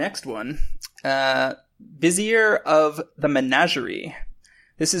was the next one. Vizier of the Menagerie.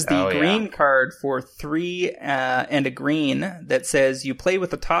 This is the green card for 3 and a green that says you play with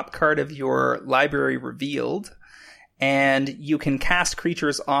the top card of your library revealed, and you can cast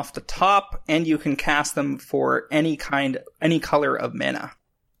creatures off the top, and you can cast them for any color of mana.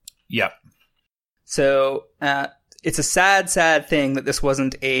 Yep. So it's a sad thing that this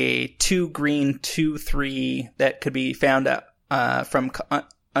wasn't a 2 green 2/3 that could be found from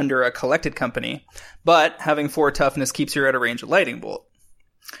under a collected company, but having 4 toughness keeps her out of range of Lightning Bolt.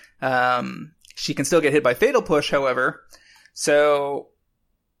 She can still get hit by Fatal Push, however, so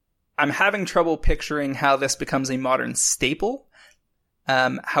I'm having trouble picturing how this becomes a modern staple.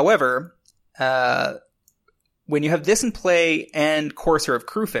 However, when you have this in play and Courser of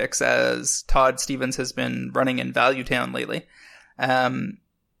Kruphix, as Todd Stevens has been running in Value Town lately,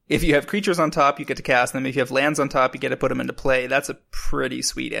 if you have creatures on top, you get to cast them. If you have lands on top, you get to put them into play. That's a pretty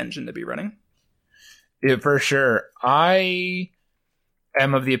sweet engine to be running. Yeah, for sure. I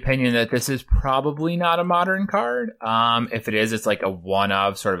am of the opinion that this is probably not a modern card. If it is, it's like a one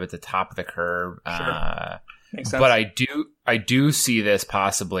of, sort of at the top of the curve. Sure. Makes sense. But I do see this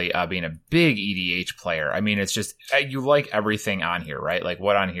possibly being a big EDH player. I mean, it's just, you like everything on here, right? Like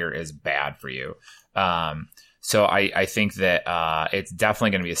what on here is bad for you. So I think that it's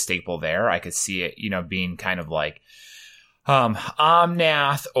definitely going to be a staple there. I could see it, being kind of like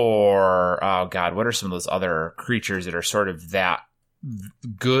Omnath or, oh God, what are some of those other creatures that are sort of that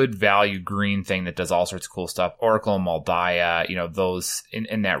good value green thing that does all sorts of cool stuff? Oracle and Moldiah, those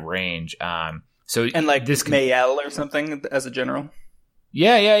in that range. And like this Mayel or something as a general.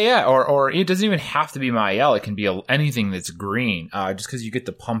 Yeah. Or it doesn't even have to be Mael. It can be anything that's green, just because you get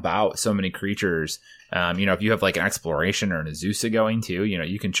to pump out so many creatures. If you have like an Exploration or an Azusa going too,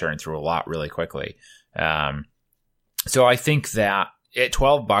 you can churn through a lot really quickly. So I think that at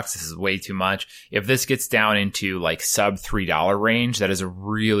 $12, this is way too much. If this gets down into like sub $3 range, that is a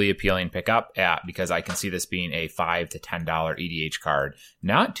really appealing pickup because I can see this being a $5 to $10 EDH card,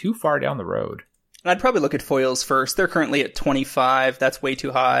 not too far down the road. I'd probably look at foils first. They're currently at 25. That's way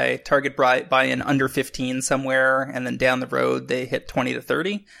too high. Target buy-in under 15 somewhere, and then down the road they hit 20 to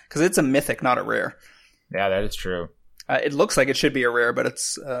 30 because it's a mythic, not a rare. Yeah, that is true. It looks like it should be a rare, but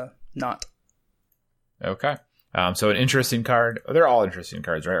it's not. Okay. So an interesting card. They're all interesting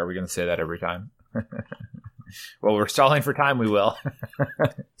cards, right? Are we going to say that every time? Well, we're stalling for time. We will.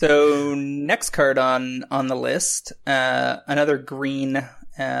 So next card on the list, another green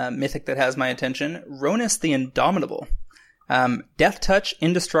mythic that has my attention, Ronus the Indomitable. Death Touch,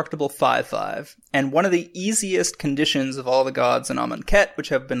 indestructible 5/5, and one of the easiest conditions of all the gods in Amonkhet, which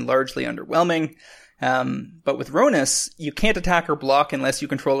have been largely underwhelming. But with Ronus, you can't attack or block unless you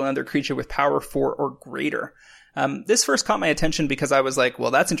control another creature with power 4 or greater. This first caught my attention because I was like,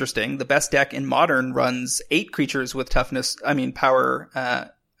 well, that's interesting. The best deck in Modern runs 8 creatures with power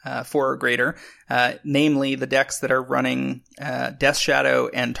 4 or greater, namely the decks that are running Death Shadow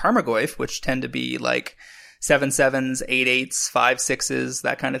and Tarmogoyf, which tend to be like 7/7s, 8/8s, 5/6s,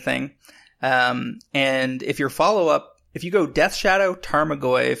 that kind of thing. And if your follow-up, if you go Death Shadow,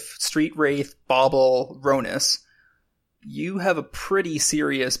 Tarmogoyf, Street Wraith, Bauble, Ronus, you have a pretty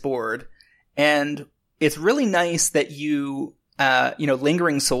serious board. And it's really nice that you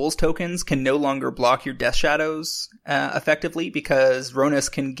Lingering Souls tokens can no longer block your Death Shadows effectively because Ronus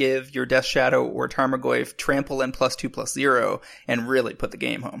can give your Death Shadow or Tarmogoyf trample and +2/+0 and really put the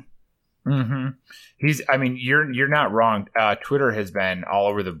game home. Mm-hmm. You're not wrong. Twitter has been all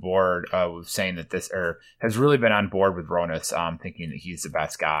over the board saying that has really been on board with Ronus, thinking that he's the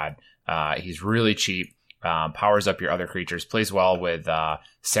best god. He's really cheap. Powers up your other creatures, plays well with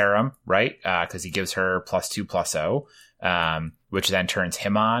Serum, right? Because he gives her +2/+0, which then turns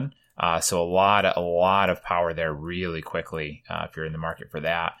him on. So a lot of power there really quickly if you're in the market for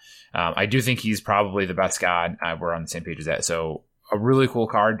that. I do think he's probably the best god. We're on the same page as that. So a really cool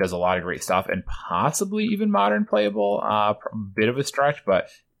card, does a lot of great stuff, and possibly even Modern playable. Bit of a stretch, but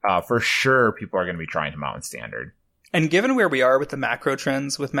for sure people are going to be trying him out in Standard. And given where we are with the macro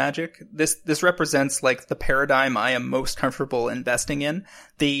trends with Magic, this represents like the paradigm I am most comfortable investing in.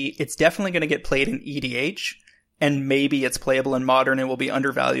 It's definitely going to get played in EDH, and maybe it's playable in Modern and will be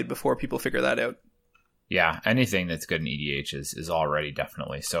undervalued before people figure that out. Yeah, anything that's good in EDH is already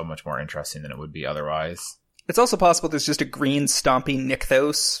definitely so much more interesting than it would be otherwise. It's also possible there's just a green stompy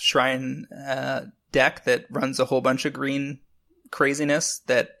Nykthos Shrine deck that runs a whole bunch of green craziness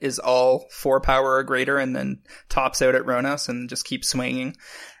that is all 4 power or greater and then tops out at Ronus and just keeps swinging.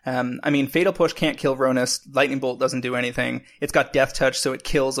 Fatal Push can't kill Ronus. Lightning Bolt doesn't do anything. It's got Death Touch, so it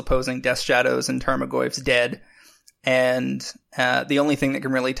kills opposing Death Shadows, and Tarmogoyf's dead. And the only thing that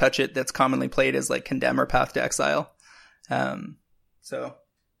can really touch it that's commonly played is like Condemn or Path to Exile. So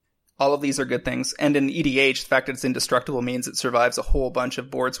all of these are good things. And in EDH, the fact that it's indestructible means it survives a whole bunch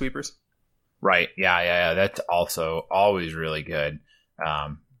of board sweepers. Right. Yeah. That's also always really good,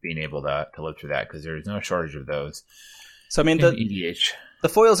 being able to live through that, because there's no shortage of those. So, the EDH. The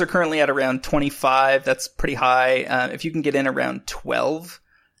foils are currently at around 25. That's pretty high. If you can get in around 12,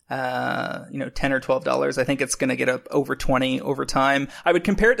 $10 or $12, I think it's going to get up over 20 over time. I would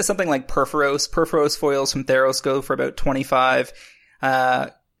compare it to something like Purphoros. Purphoros foils from Theros go for about 25.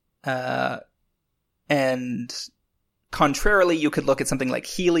 And contrarily, you could look at something like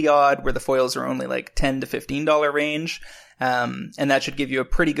Heliod, where the foils are only like $10 to $15 range. And that should give you a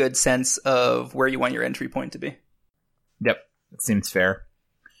pretty good sense of where you want your entry point to be. Yep. That seems fair.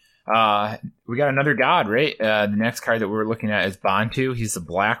 We got another god, right? The next card that we're looking at is Bantu. He's the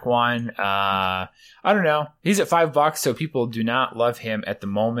black one. I don't know. He's at $5, so people do not love him at the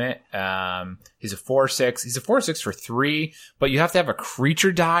moment. He's a 4/6. He's a 4/6 for 3, but you have to have a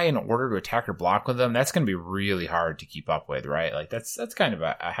creature die in order to attack or block with him. That's going to be really hard to keep up with, right? Like that's kind of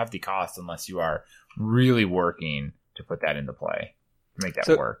a hefty cost unless you are really working to put that into play to make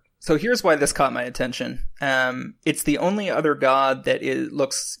that work. So here's why this caught my attention. It's the only other god that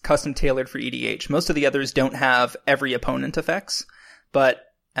looks custom tailored for EDH. Most of the others don't have every opponent effects, but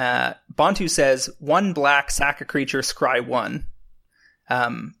Bontu says 1 black, sack a creature, scry 1.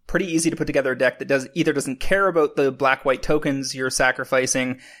 Pretty easy to put together a deck that doesn't care about the black-white tokens you're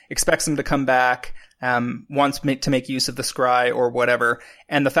sacrificing, expects them to come back, wants to make use of the scry or whatever.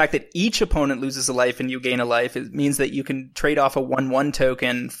 And the fact that each opponent loses a life and you gain a life, it means that you can trade off a 1/1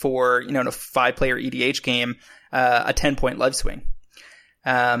 token for, in a 5-player EDH game, a 10-point life swing.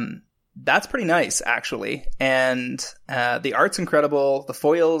 That's pretty nice, actually. And the art's incredible. The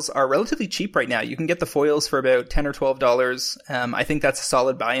foils are relatively cheap right now. You can get the foils for about $10 or $12. I think that's a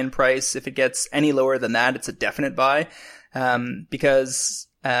solid buy-in price. If it gets any lower than that, it's a definite buy. Because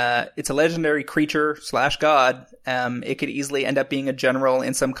it's a legendary creature / god. It could easily end up being a general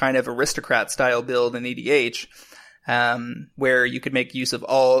in some kind of aristocrat style build in EDH, where you could make use of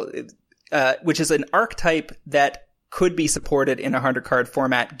all, which is an archetype that could be supported in a 100-card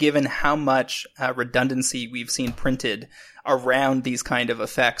format, given how much redundancy we've seen printed around these kind of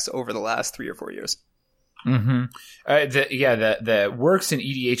effects over the last 3 or 4 years. Mm-hmm. The works in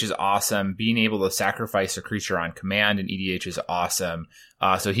EDH is awesome. Being able to sacrifice a creature on command in EDH is awesome.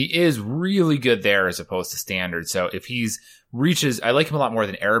 So he is really good there as opposed to standard. So if I like him a lot more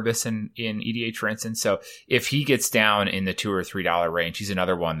than Erebus in EDH, for instance. So if he gets down in the $2 or $3 range, he's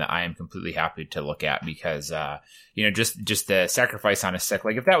another one that I am completely happy to look at because, just the sacrifice on a stick.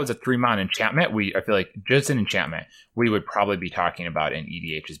 Like if that was a 3-mana enchantment, I feel like just an enchantment, we would probably be talking about in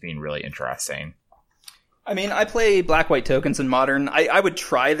EDH as being really interesting. I mean, I play black-white tokens in Modern. I would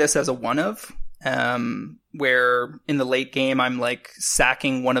try this as a one-of, where in the late game I'm like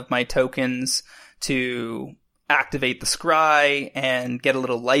sacking one of my tokens to activate the scry and get a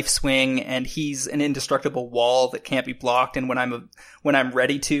little life swing, and he's an indestructible wall that can't be blocked, and when I'm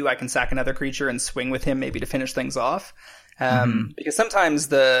ready to, I can sack another creature and swing with him maybe to finish things off. Because sometimes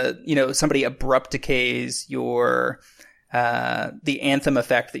somebody abrupt decays the anthem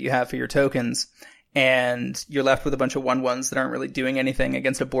effect that you have for your tokens, and you're left with a bunch of 1/1s that aren't really doing anything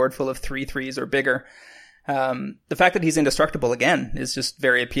against a board full of 3/3s or bigger. The fact that he's indestructible, again, is just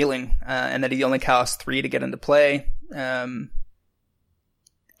very appealing, and that he only costs 3 to get into play. Can't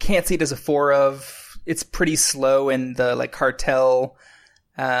see it as a 4-of. It's pretty slow in the cartel,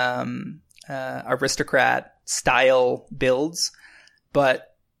 aristocrat style builds,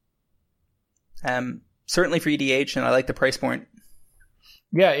 but certainly for EDH, and I like the price point.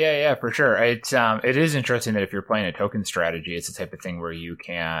 Yeah, for sure. It is interesting that if you're playing a token strategy, it's the type of thing where you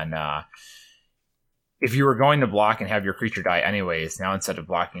can, if you were going to block and have your creature die anyways, now instead of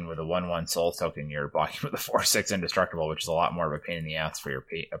blocking with a 1/1 soul token, you're blocking with a 4/6 indestructible, which is a lot more of a pain in the ass for your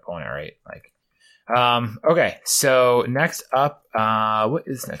opponent, right? Okay, so next up, what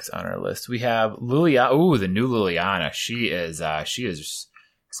is next on our list? We have Liliana. Ooh, the new Liliana. She is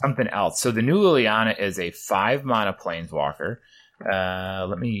something else. So the new Liliana is a 5-mana planeswalker.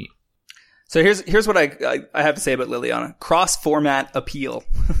 So here's what I have to say about Liliana. Cross-format appeal.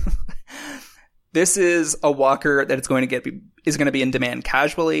 This is a walker that is going to be in demand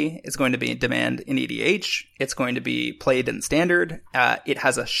casually. It's going to be in demand in EDH. It's going to be played in standard. It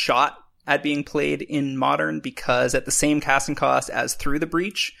has a shot at being played in Modern because at the same casting cost as Through the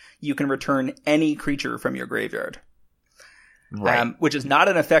Breach, you can return any creature from your graveyard. Right. Which is not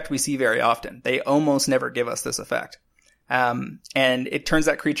an effect we see very often. They almost never give us this effect. And it turns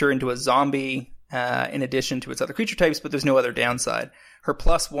that creature into a zombie, in addition to its other creature types, but there's no other downside. Her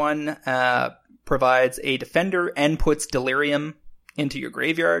 +1, provides a defender and puts Delirium into your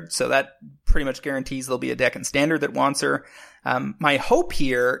graveyard. So that pretty much guarantees there'll be a deck in standard that wants her. My hope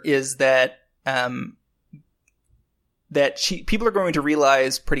here is that people are going to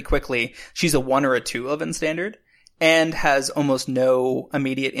realize pretty quickly she's a 1 or a 2 of in standard and has almost no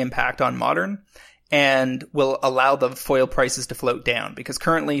immediate impact on Modern, and will allow the foil prices to float down, because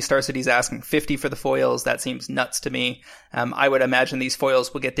currently Star City's asking $50 for the foils. That seems nuts to me. I would imagine these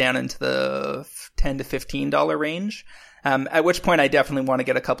foils will get down into the $10 to $15 range. At which point I definitely want to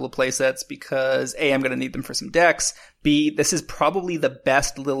get a couple of playsets because A, I'm going to need them for some decks. B, this is probably the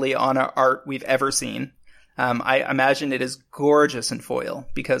best Liliana art we've ever seen. I imagine it is gorgeous in foil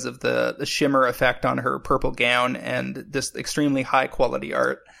because of the shimmer effect on her purple gown and this extremely high quality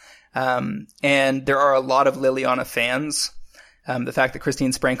art. And there are a lot of Liliana fans. The fact that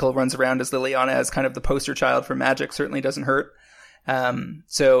Christine Sprankle runs around as Liliana as kind of the poster child for Magic certainly doesn't hurt.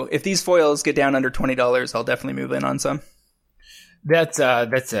 So if these foils get down under $20, I'll definitely move in on some. That's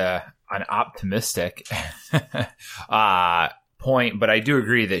an optimistic point, but I do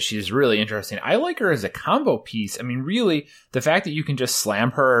agree that she's really interesting. I like her as a combo piece. I mean, really, the fact that you can just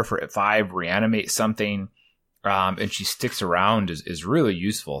slam her for 5, reanimate something, and she sticks around is really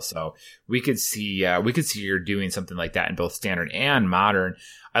useful. So we could see her doing something like that in both standard and modern.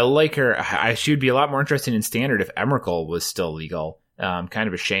 I like her. She would be a lot more interesting in standard if Emrakul was still legal. Kind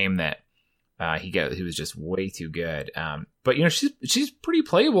of a shame that he was just way too good. But she's pretty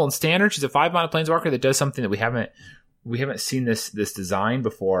playable in standard. She's a 5-mana planeswalker that does something that we haven't seen this design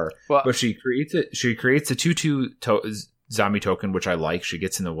before. Well, but she creates a 2/2 zombie token, which I like. She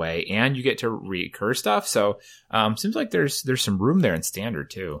gets in the way, and you get to recur stuff. So seems like there's some room there in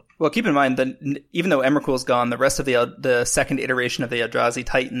standard too. Well, keep in mind that even though Emrakul's gone, the rest of the second iteration of the Eldrazi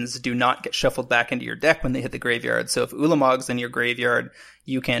Titans do not get shuffled back into your deck when they hit the graveyard. So if Ulamog's in your graveyard,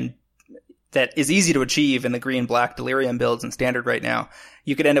 that is easy to achieve in the green-black Delirium builds in standard right now.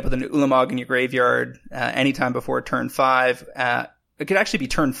 You could end up with an Ulamog in your graveyard anytime before turn 5. It could actually be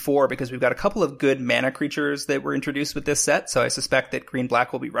turn 4 because we've got a couple of good mana creatures that were introduced with this set, so I suspect that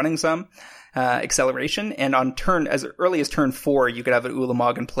green-black will be running some acceleration. And on as early as turn 4, you could have an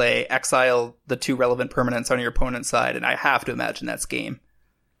Ulamog in play, exile the 2 relevant permanents on your opponent's side, and I have to imagine that's game.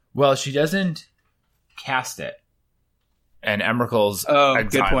 Well, she doesn't cast it. And Emrakul's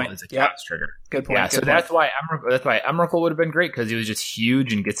exile is a cast trigger. Good point. Yeah, so that's why Emrakul would have been great, because he was just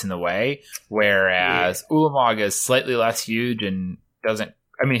huge and gets in the way, whereas Ulamog is slightly less huge and doesn't.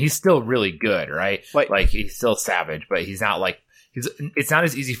 I mean, he's still really good, right? Like he's still savage, but he's not like it's not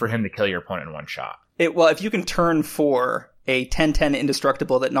as easy for him to kill your opponent in one shot. Well, if you can turn 4 a 10/10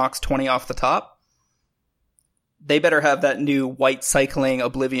 indestructible that knocks 20 off the top, they better have that new white cycling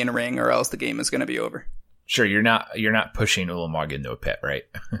Oblivion Ring, or else the game is going to be over. Sure, you're not pushing Ulamog into a pit, right?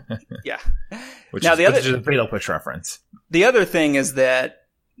 Yeah. Which is a Fatal Push reference. The other thing is that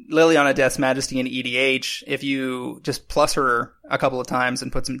Liliana Death's Majesty in EDH, if you just plus her a couple of times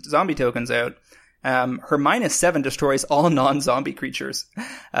and put some zombie tokens out, her -7 destroys all non-zombie creatures.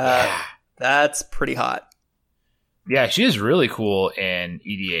 That's pretty hot. Yeah, she is really cool in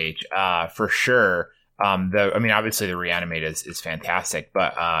EDH, for sure. Obviously the reanimate is fantastic,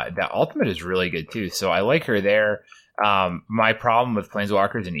 but the ultimate is really good too. So I like her there. My problem with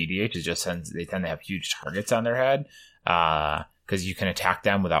planeswalkers in EDH is just they tend to have huge targets on their head, because you can attack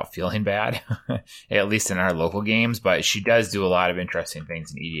them without feeling bad, at least in our local games. But she does do a lot of interesting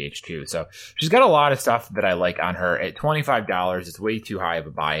things in EDH too. So she's got a lot of stuff that I like on her. At $25, it's way too high of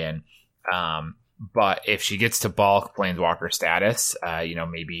a buy-in. But if she gets to bulk planeswalker status,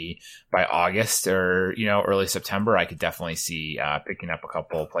 maybe by August or, early September, I could definitely see picking up a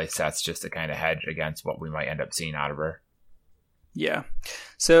couple of play sets just to kind of hedge against what we might end up seeing out of her. Yeah.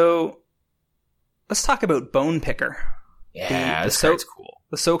 So let's talk about Bone Picker. Yeah, this card's cool.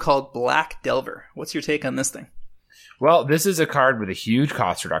 The so-called Black Delver. What's your take on this thing? Well, this is a card with a huge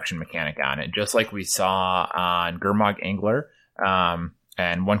cost reduction mechanic on it, just like we saw on Gurmag Angler.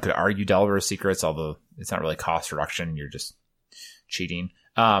 And one could argue Delver's Secrets, although it's not really cost reduction. You're just cheating.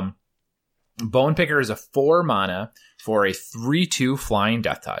 Bone Picker is a 4 mana for a 3/2 flying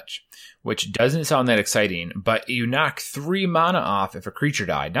Death Touch, which doesn't sound that exciting, but you knock 3 mana off if a creature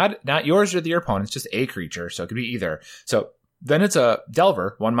died. Not yours or your opponent's, just a creature, so it could be either. So then it's a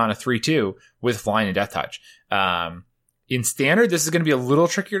Delver, 1 mana 3/2 with flying and Death Touch. In standard, this is going to be a little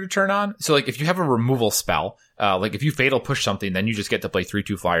trickier to turn on. So, like, if you have a removal spell, like if you Fatal Push something, then you just get to play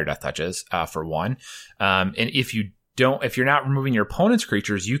 3/2 flyer Death Touches for 1. And if you're not removing your opponent's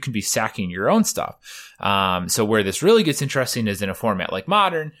creatures, you can be sacking your own stuff. So where this really gets interesting is in a format like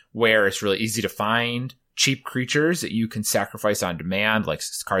Modern, where it's really easy to find cheap creatures that you can sacrifice on demand, like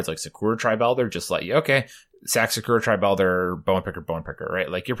cards like Sakura Tribe Elder, just let you, okay, sack Sakura Tribe Elder, Bone Picker, right?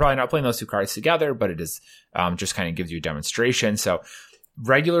 Like, you're probably not playing those 2 cards together, but it is just kind of gives you a demonstration. So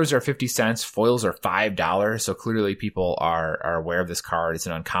regulars are 50 cents, foils are $5. So clearly people are aware of this card. It's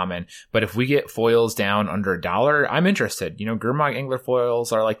an uncommon. But if we get foils down under $1, I'm interested. Gurmag Angler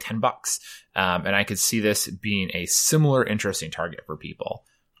foils are like $10. And I could see this being a similar interesting target for people.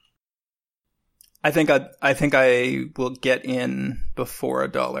 I think I will get in before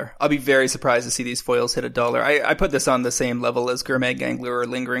 $1. I'll be very surprised to see these foils hit $1. I put this on the same level as Gurmag Angler or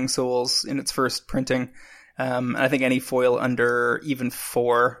Lingering Souls in its first printing. I think any foil under even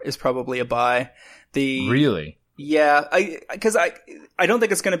 4 is probably a buy. Really? Yeah, because I don't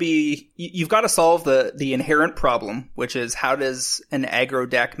think it's going to be. You've got to solve the inherent problem, which is how does an aggro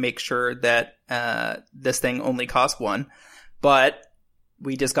deck make sure that this thing only costs 1? But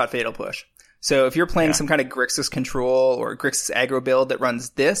we just got Fatal Push. So if you're playing some kind of Grixis control or Grixis aggro build that runs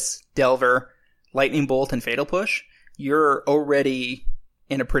this, Delver, Lightning Bolt, and Fatal Push, you're already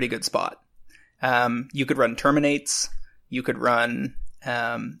in a pretty good spot. You could run Terminates. You could run,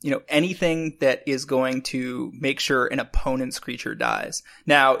 anything that is going to make sure an opponent's creature dies.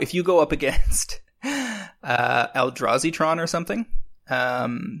 Now, if you go up against Eldrazi-tron or something,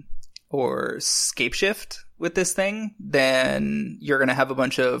 or Scapeshift with this thing, then you're going to have a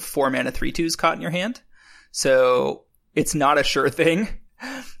bunch of 4-mana 3/2s caught in your hand. So it's not a sure thing,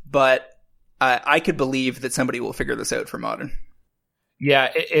 but I could believe that somebody will figure this out for Modern.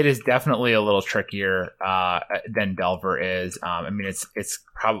 Yeah, it is definitely a little trickier than Delver is. It's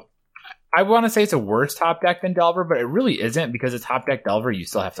probably, I want to say it's a worse top deck than Delver, but it really isn't, because a top deck Delver you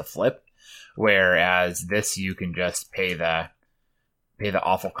still have to flip, whereas this you can just pay the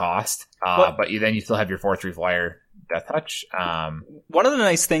awful cost. But you still have your 4/3 flyer Death Touch. One of the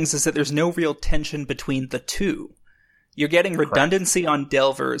nice things is that there's no real tension between the two. You're getting redundancy on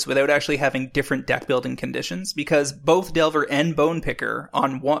Delvers without actually having different deck building conditions, because both Delver and Bone Picker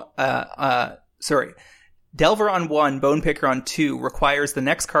on one, Delver on 1, Bone Picker on 2 requires the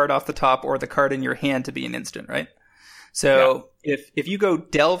next card off the top or the card in your hand to be an instant, right? So if you go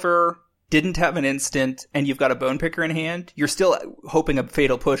Delver, didn't have an instant, and you've got a Bone Picker in hand, you're still hoping a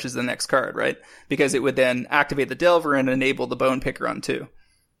Fatal Push is the next card, right? Because it would then activate the Delver and enable the Bone Picker on 2.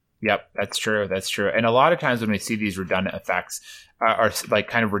 Yep, that's true. And a lot of times when we see these redundant effects, are like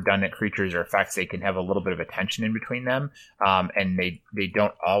kind of redundant creatures or effects, they can have a little bit of a tension in between them, and they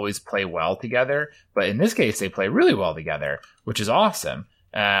don't always play well together. But in this case, they play really well together, which is awesome.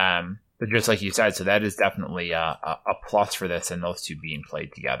 But just like you said, so that is definitely a plus for this, and those two being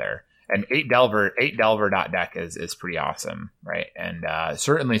played together. And 8 Delver deck is pretty awesome, right? And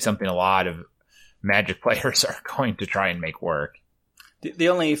certainly something a lot of Magic players are going to try and make work. The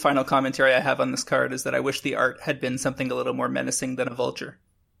only final commentary I have on this card is that I wish the art had been something a little more menacing than a vulture.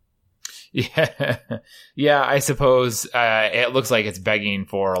 Yeah, I suppose it looks like it's begging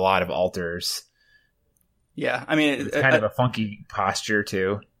for a lot of altars. Yeah, I mean... It's kind of a funky posture,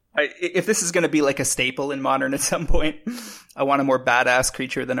 too. If this is going to be like a staple in Modern at some point, I want a more badass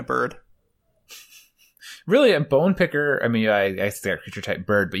creature than a bird. Really, a Bone Picker, I mean, I guess they're a creature type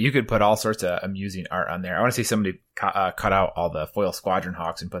bird, but you could put all sorts of amusing art on there. I want to see somebody cut out all the foil Squadron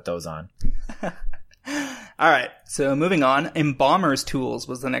Hawks and put those on. All right, so moving on. Embalmer's Tools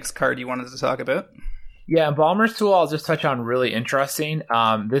was the next card you wanted to talk about. Yeah, Embalmer's Tool, I'll just touch on really interesting.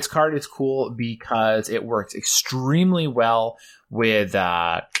 This card is cool because it works extremely well with,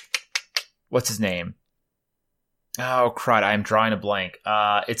 what's his name? Oh, crud, I'm drawing a blank.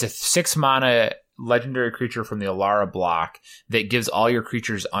 It's a 6-mana legendary creature from the Alara block that gives all your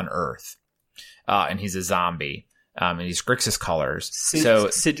creatures Unearth. And he's a zombie. And he's Grixis colors.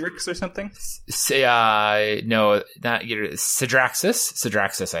 Sidrix or something? No, not Sidraxis.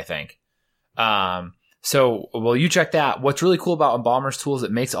 Sidraxis, I think. So, well, you check that. What's really cool about Embalmer's Tool is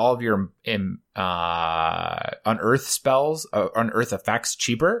it makes all of your Unearth spells, Unearth effects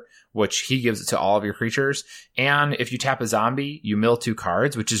cheaper, which he gives it to all of your creatures. And if you tap a zombie, you mill 2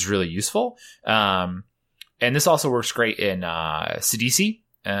 cards, which is really useful. And this also works great in Sidisi,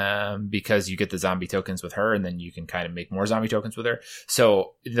 because you get the zombie tokens with her, and then you can kind of make more zombie tokens with her.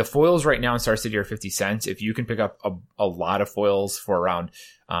 So the foils right now in Star City are 50 cents. If you can pick up a lot of foils for around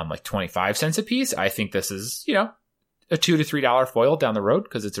like 25 cents a piece, I think this is, a $2 to $3 foil down the road,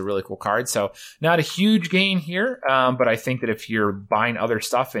 because it's a really cool card. So not a huge gain here, but I think that if you're buying other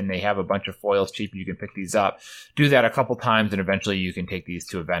stuff and they have a bunch of foils cheap, you can pick these up. Do that a couple times, and eventually you can take these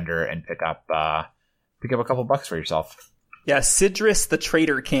to a vendor and pick up a couple bucks for yourself. Yeah, Sidris the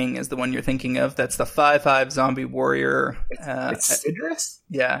Traitor King is the one you're thinking of. That's the 5/5 zombie warrior. It's Sidris?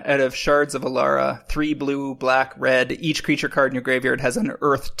 Yeah, out of Shards of Alara. 3 blue, black, red. Each creature card in your graveyard has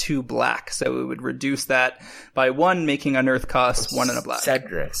Unearth 2 black. So it would reduce that by 1, making Unearth cost 1 and a black.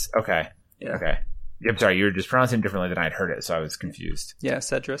 Sidris. Okay. Yeah. Okay. I'm sorry, you were just pronouncing it differently than I'd heard it, so I was confused. Yeah,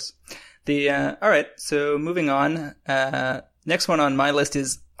 Sidris. All right, so moving on. Next one on my list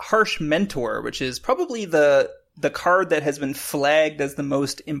is Harsh Mentor, which is probably the card that has been flagged as the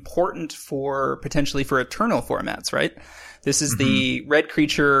most important potentially for Eternal formats, right? This is the red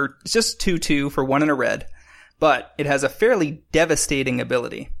creature. It's just 2/2 for 1 and a red, but it has a fairly devastating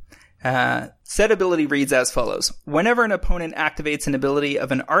ability. Said ability reads as follows. Whenever an opponent activates an ability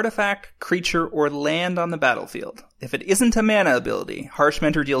of an artifact, creature, or land on the battlefield, if it isn't a mana ability, Harsh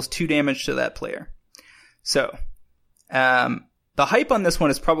Mentor deals 2 damage to that player. So, the hype on this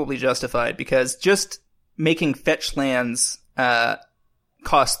one is probably justified, because just making fetch lands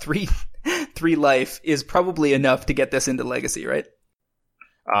cost 3 life is probably enough to get this into Legacy, right?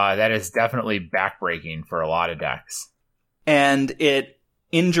 That is definitely backbreaking for a lot of decks. And it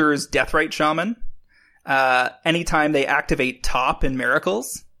injures Deathrite Shaman anytime they activate Top in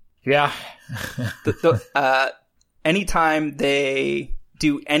Miracles. Yeah. anytime they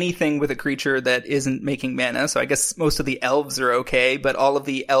do anything with a creature that isn't making mana, so I guess most of the elves are okay, but all of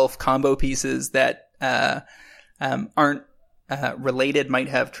the elf combo pieces that aren't related might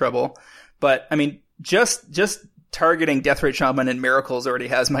have trouble. But I mean, just targeting Deathrite Shaman and Miracles already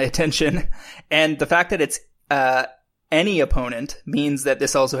has my attention, and the fact that it's any opponent means that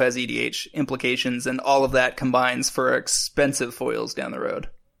this also has EDH implications, and all of that combines for expensive foils down the road.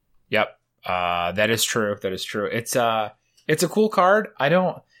 Yep, that is true. That is true. It's a cool card.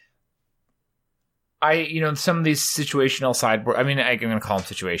 Some of these situational sideboard, I mean, I'm going to call him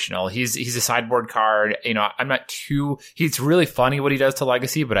situational. He's a sideboard card. He's really funny what he does to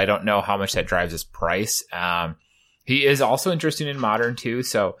Legacy, but I don't know how much that drives his price. He is also interesting in Modern too.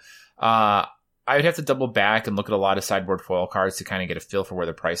 So, I would have to double back and look at a lot of sideboard foil cards to kind of get a feel for where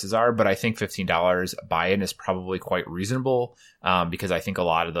the prices are. But I think $15 buy-in is probably quite reasonable, because I think a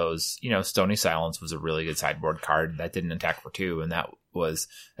lot of those, Stony Silence was a really good sideboard card that didn't attack for 2, and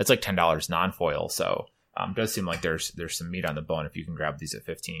that's like $10 non-foil. So it does seem like there's some meat on the bone if you can grab these at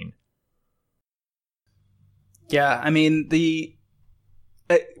 15. Yeah, I mean,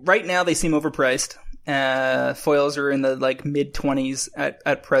 right now they seem overpriced. Foils are in the mid 20s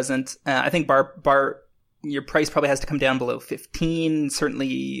at present. I think your price probably has to come down below 15.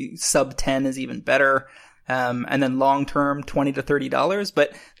 Certainly sub 10 is even better. And then long term, $20 to $30.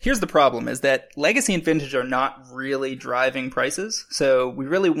 But here's the problem, is that Legacy and Vintage are not really driving prices. So we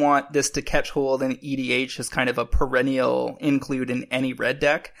really want this to catch hold in EDH as kind of a perennial include in any red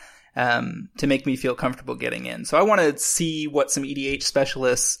deck. To make me feel comfortable getting in. So I want to see what some EDH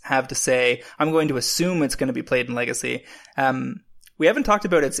specialists have to say. I'm going to assume it's going to be played in Legacy. We haven't talked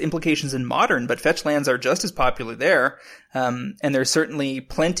about its implications in Modern, but fetch lands are just as popular there. And there's certainly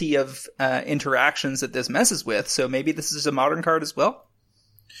plenty of interactions that this messes with. So maybe this is a Modern card as well?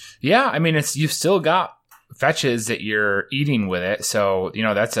 Yeah, I mean, you've still got fetches that you're eating with it. So,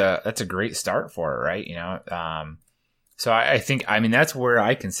 that's a great start for it, right? So I think, that's where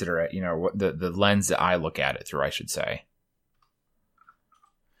I consider it, what the lens that I look at it through, I should say.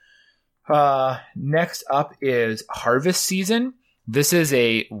 Next up is Harvest Season. This is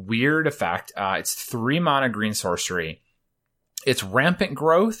a weird effect. It's 3 mana green sorcery. It's rampant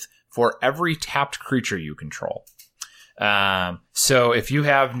growth for every tapped creature you control. So if you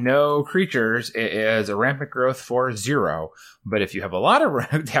have no creatures, it is a rampant growth for 0. But if you have a lot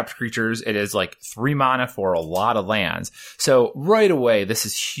of tapped creatures, it is 3 mana for a lot of lands. So right away, this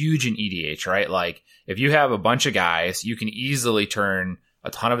is huge in EDH, right? If you have a bunch of guys, you can easily turn a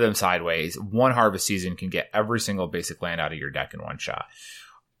ton of them sideways. One Harvest Season can get every single basic land out of your deck in one shot.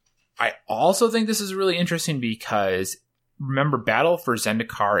 I also think this is really interesting because remember Battle for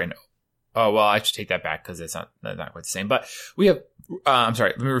Zendikar and oh, well, I should take that back because that's not quite the same. But we have, I'm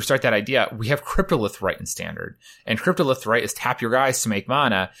sorry, let me restart that idea. We have Cryptolith Right in Standard. And Cryptolith Right is tap your guys to make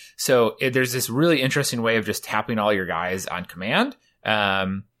mana. So there's this really interesting way of just tapping all your guys on command.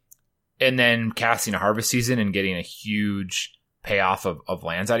 And then casting a Harvest Season and getting a huge payoff of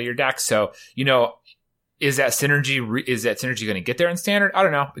lands out of your deck. So, is that synergy going to get there in Standard? I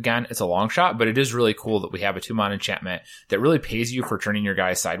don't know. Again, it's a long shot, but it is really cool that we have a 2-mana enchantment that really pays you for turning your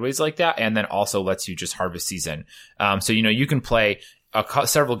guys sideways like that, and then also lets you just Harvest Season. So you can play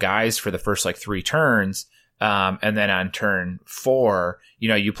several guys for the first 3 turns, and then on turn 4,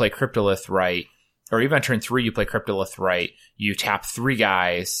 you play Cryptolith Right, or even on turn 3, you play Cryptolith Right. You tap 3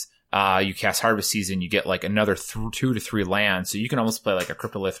 guys. You cast Harvest Season. You get another 2 to 3 lands, so you can almost play a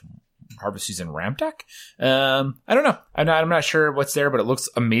Cryptolith Harvest Season ramp deck. I don't know. I'm not sure what's there, but it looks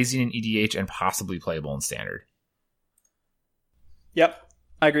amazing in EDH and possibly playable in Standard. Yep,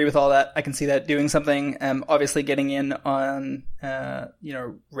 I agree with all that. I can see that doing something. Obviously, getting in on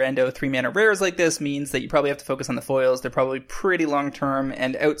rando 3-mana rares like this means that you probably have to focus on the foils. They're probably pretty long term,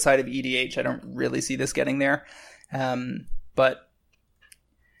 and outside of EDH, I don't really see this getting there. But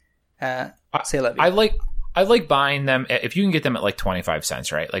say Levy. I like buying them if you can get them at 25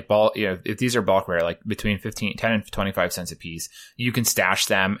 cents, right? If these are bulk rare, between 10 and 25 cents a piece, you can stash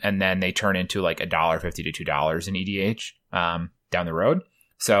them and then they turn into $1.50 to $2 in EDH down the road.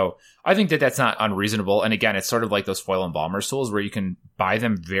 So I think that that's not unreasonable. And again, it's sort of like those foil embalmers tools where you can buy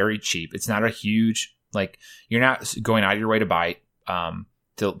them very cheap. It's not a huge, you're not going out of your way to buy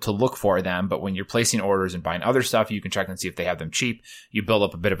to look for them, but when you're placing orders and buying other stuff, you can check and see if they have them cheap. You build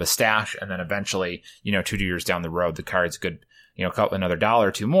up a bit of a stash, and then eventually, 2 years down the road, the card's good, another $1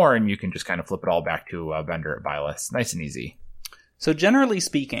 or $2 more, and you can just kind of flip it all back to a vendor at buy list. Nice and easy. So generally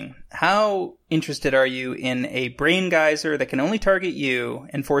speaking, how interested are you in a Brain Geyser that can only target you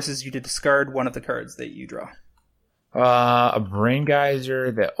and forces you to discard one of the cards that you draw? A Brain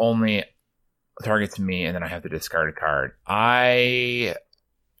Geyser that only... targets me, and then I have to discard a card. I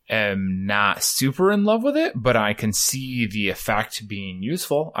am not super in love with it, but I can see the effect being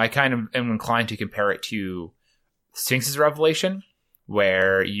useful. I kind of am inclined to compare it to Sphinx's Revelation,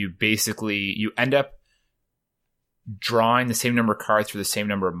 where you end up drawing the same number of cards for the same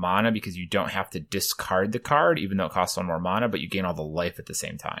number of mana because you don't have to discard the card, even though it costs 1 more mana, but you gain all the life at the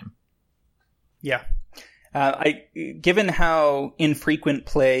same time. Yeah. Given how infrequent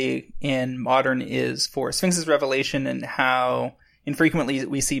play in Modern is for Sphinx's Revelation and how infrequently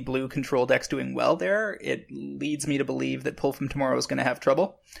we see blue control decks doing well there, it leads me to believe that Pull from Tomorrow is going to have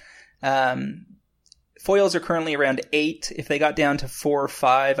trouble. Foils are currently around 8. If they got down to 4 or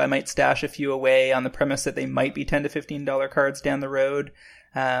 5, I might stash a few away on the premise that they might be $10 to $15 cards down the road.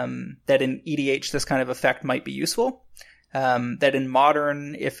 That in EDH, this kind of effect might be useful. That in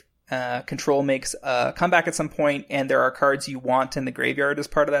Modern, if Control makes a comeback at some point and there are cards you want in the graveyard as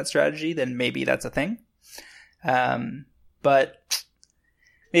part of that strategy, then maybe that's a thing. But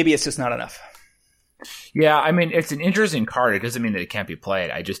maybe it's just not enough. Yeah, I mean, it's an interesting card. It doesn't mean that it can't be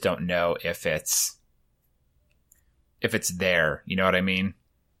played. I just don't know if it's there. You know what I mean?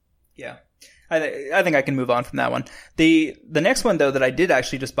 Yeah. I think I can move on from that one. The next one, though, that I did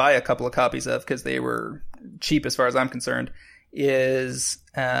actually just buy a couple of copies of because they were cheap as far as I'm concerned, is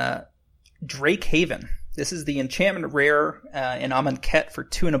Drake Haven. This is the enchantment rare in Amonkhet for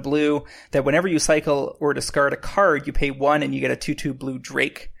 2 and a blue that whenever you cycle or discard a card, you pay 1 and you get a 2/2 blue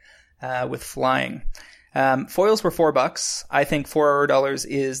Drake with flying. Foils were $4. I think $4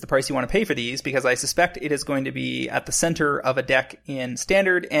 is the price you want to pay for these because I suspect it is going to be at the center of a deck in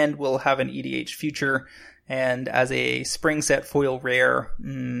Standard and will have an EDH future. And as a spring set foil rare,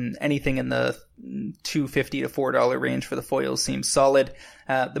 anything in the $2.50 to $4 range for the foils seems solid.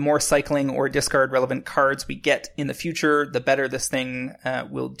 The more cycling or discard relevant cards we get in the future, the better this thing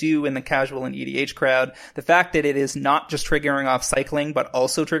will do in the casual and EDH crowd. The fact that it is not just triggering off cycling, but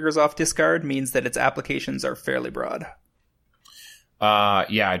also triggers off discard means that its applications are fairly broad.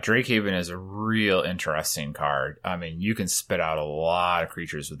 Yeah, Drake Haven is a real interesting card. I mean, you can spit out a lot of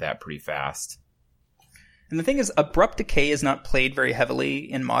creatures with that pretty fast. And the thing is, Abrupt Decay is not played very heavily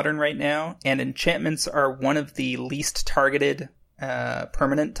in Modern right now, and enchantments are one of the least targeted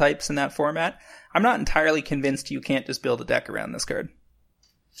permanent types in that format. I'm not entirely convinced you can't just build a deck around this card.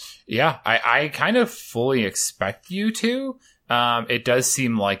 Yeah, I kind of fully expect you to. It does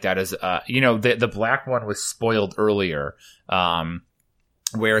seem like that is, the black one was spoiled earlier,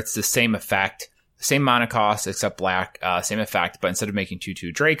 where it's the same effect. Same mana cost, except black, same effect, but instead of making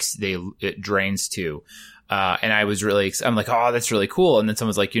 2/2 Drakes, it drains 2. And I'm like, oh, that's really cool. And then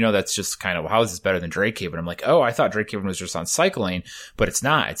someone's like, that's just kind of, how is this better than Drake Haven? I'm like, oh, I thought Drake Haven was just on cycling, but it's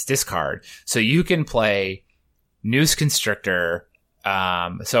not. It's discard. So you can play Noose Constrictor.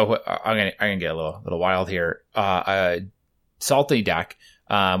 So I'm gonna get a little wild here. A Salty deck,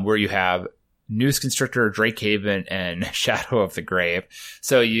 where you have Noose Constrictor, Drake Haven, and Shadow of the Grave.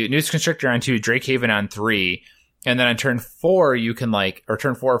 So you Noose Constrictor on 2, Drake Haven on 3, and then on turn 4, you can or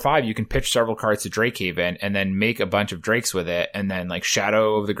turn 4 or 5, you can pitch several cards to Drake Haven and then make a bunch of Drakes with it, and then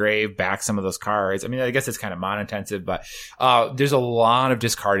Shadow of the Grave, back some of those cards. I mean, I guess it's kind of mana intensive, but there's a lot of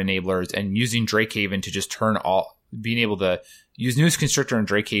discard enablers, and using Drake Haven to just being able to use Noose Constrictor and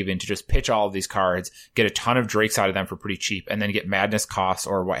Drake Haven to just pitch all of these cards, get a ton of Drakes out of them for pretty cheap, and then get Madness costs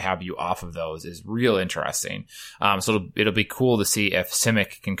or what have you off of those is real interesting. So it'll be cool to see if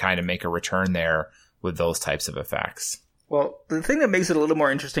Simic can kind of make a return there with those types of effects. Well, the thing that makes it a little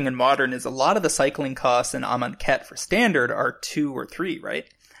more interesting in Modern is a lot of the cycling costs in Amonkhet for Standard are 2 or 3, right?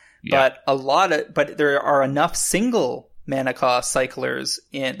 Yeah. But there are enough single mana cost cyclers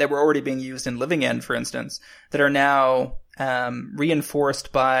that were already being used in Living End, for instance, that are now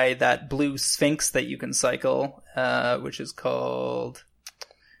reinforced by that blue Sphinx that you can cycle, which is called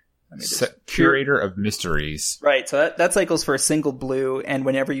Curator of Mysteries. Right, so that cycles for a single blue, and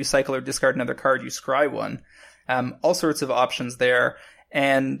whenever you cycle or discard another card, you scry one. All sorts of options there,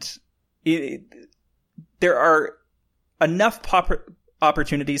 and there are enough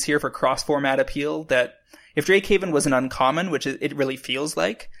opportunities here for cross-format appeal that if Drake Haven was an uncommon, which it really feels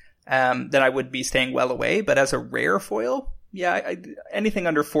like, then I would be staying well away. But as a rare foil, yeah, anything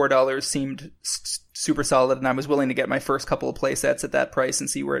under $4 seemed super solid, and I was willing to get my first couple of play sets at that price and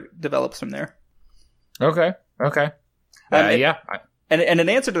see where it develops from there. Okay. Yeah. And an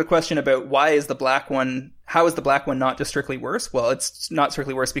answer to the question about how is the black one not just strictly worse? Well, it's not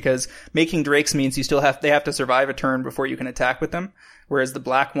strictly worse because making Drakes means they have to survive a turn before you can attack with them. Whereas the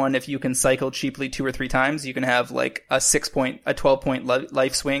black one, if you can cycle cheaply 2 or 3 times, you can have a 12-point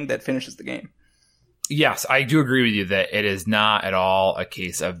life swing that finishes the game. Yes, I do agree with you that it is not at all a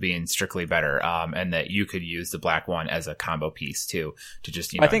case of being strictly better, and that you could use the black one as a combo piece too, to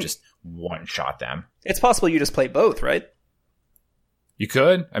just, I think, just one shot them. It's possible you just play both, right? You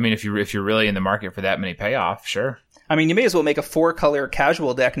could. I mean, if you're really in the market for that many payoff, sure. I mean, you may as well make a 4-color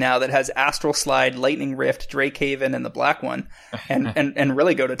casual deck now that has Astral Slide, Lightning Rift, Drakehaven, and the black one, and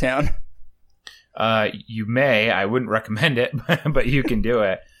really go to town. You may. I wouldn't recommend it, but you can do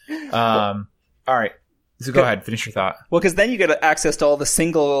it. All right. So go ahead, finish your thought. Well, because then you get access to all the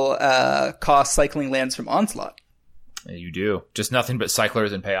single cost cycling lands from Onslaught. You do. Just nothing but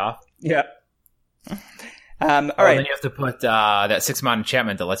cyclers and payoff? Yeah. All right. Then you have to put that 6-mod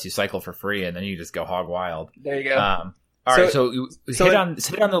enchantment that lets you cycle for free, and then you just go hog wild. There you go. All right, so hit on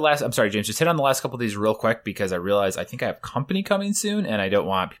the last. I'm sorry, James. Just hit on the last couple of these real quick because I realize I think I have company coming soon, and I don't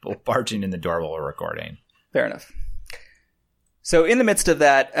want people barging in the door while we're recording. Fair enough. So in the midst of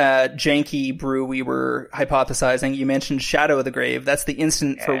that janky brew we were hypothesizing, you mentioned Shadow of the Grave. That's the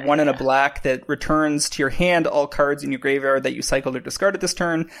instant for 1 and a black that returns to your hand all cards in your graveyard that you cycled or discarded this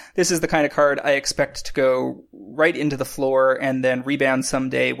turn. This is the kind of card I expect to go right into the floor and then rebound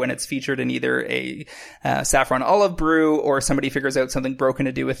someday when it's featured in either a Saffron Olive brew or somebody figures out something broken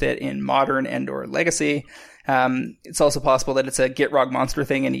to do with it in Modern and or Legacy. It's also possible that it's a Gitrog monster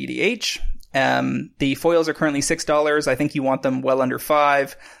thing in EDH. The foils are currently $6. I think you want them well under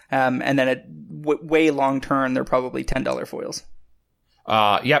 $5. And then at way long term, they're probably $10 foils.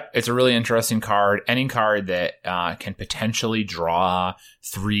 Yep. It's a really interesting card. Any card that, can potentially draw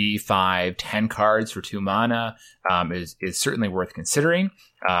 3, 5, 10 cards for 2 mana, is certainly worth considering.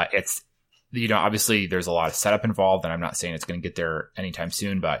 It's, obviously there's a lot of setup involved, and I'm not saying it's going to get there anytime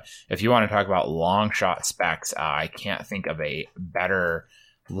soon, but if you want to talk about long shot specs, I can't think of a better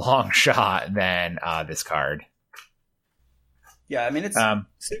long shot than this card. Yeah, I mean, it's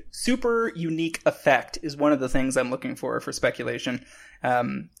super unique effect is one of the things I'm looking for speculation.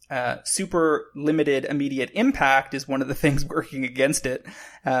 Super limited immediate impact is one of the things working against it.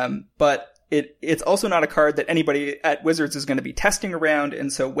 But it's also not a card that anybody at Wizards is going to be testing around,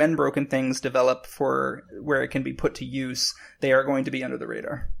 and so when broken things develop for where it can be put to use, they are going to be under the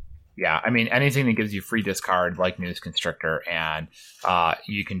radar. Yeah, I mean, anything that gives you free discard like News Constrictor, and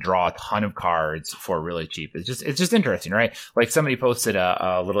you can draw a ton of cards for really cheap. It's just interesting, right? Like somebody posted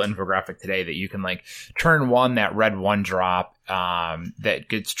a little infographic today that you can like turn 1 that red 1-drop that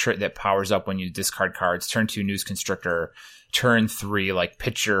gets that powers up when you discard cards. Turn 2 News Constrictor. Turn 3 like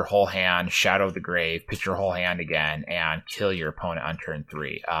pitch your whole hand, Shadow of the Grave, pitch your whole hand again, and kill your opponent on turn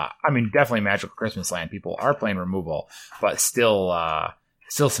 3. I mean, definitely Magical Christmas Land. People are playing removal, but still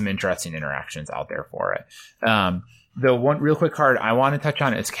some interesting interactions out there for it. The one real quick card I want to touch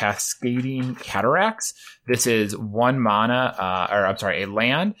on is Cascading Cataracts. This is 1 mana, a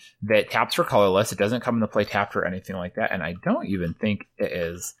land that taps for colorless. It doesn't come into play tapped or anything like that, and I don't even think it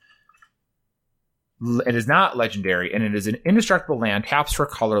is. It is not legendary, and it is an indestructible land, taps for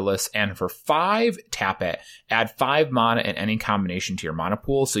colorless, and for 5, tap it. Add 5 mana in any combination to your mana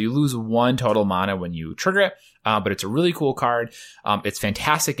pool, so you lose 1 total mana when you trigger it, but it's a really cool card. It's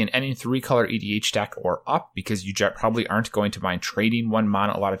fantastic in any 3-color EDH deck or up, because you probably aren't going to mind trading 1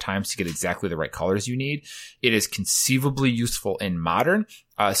 mana a lot of times to get exactly the right colors you need. It is conceivably useful in Modern,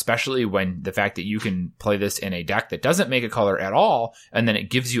 especially when the fact that you can play this in a deck that doesn't make a color at all, and then it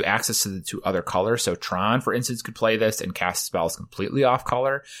gives you access to the 2 other colors. So Tron, for instance, could play this and cast spells completely off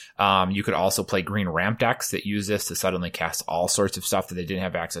color. You could also play green ramp decks that use this to suddenly cast all sorts of stuff that they didn't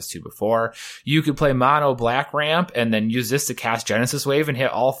have access to before. You could play mono black ramp and then use this to cast Genesis Wave and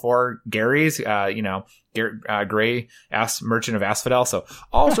hit all 4 Garys, Gray Merchant of Asphodel. So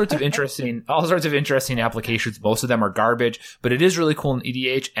all sorts of interesting applications. Most of them are garbage, but it is really cool in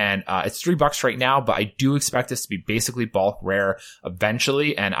EDH, and it's $3 right now, but I do expect this to be basically bulk rare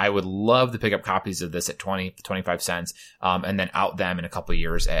eventually, and I would love to pick up copies of this at 20 to 25 cents, and then out them in a couple of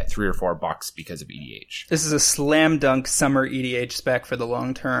years at $3 or $4 because of EDH. This is a slam dunk summer EDH spec for the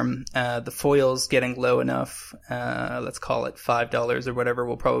long term. The foil's getting low enough, let's call it $5 or whatever,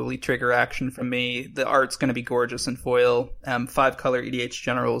 will probably trigger action from me. The art's going to be gorgeous in foil. 5-color EDH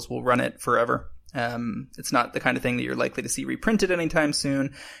generals will run it forever. It's not the kind of thing that you're likely to see reprinted anytime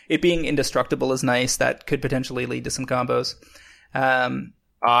soon. It being indestructible is nice. That could potentially lead to some combos.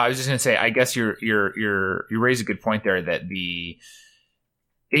 I was just going to say, I guess you raise a good point there that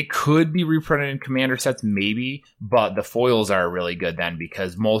it could be reprinted in Commander sets, maybe, but the foils are really good then,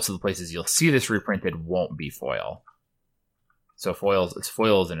 because most of the places you'll see this reprinted won't be foil. So foil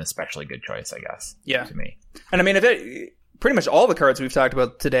is an especially good choice, I guess. Yeah. To me. And I mean, pretty much all the cards we've talked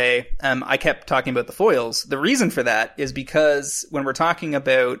about today, I kept talking about the foils. The reason for that is because when we're talking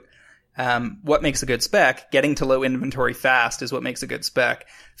about What makes a good spec? Getting to low inventory fast is what makes a good spec.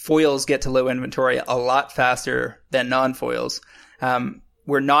 Foils get to low inventory a lot faster than non-foils.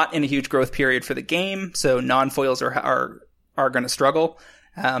 We're not in a huge growth period for the game, so non-foils are going to struggle.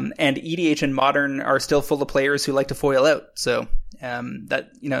 And EDH and Modern are still full of players who like to foil out. So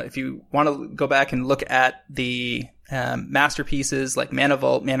if you want to go back and look at the masterpieces like Mana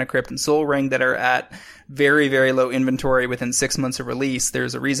Vault, Mana Crypt, and Soul Ring that are at very, very low inventory within 6 months of release,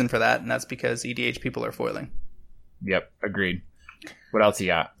 there's a reason for that, and that's because EDH people are foiling. Yep, agreed. What else you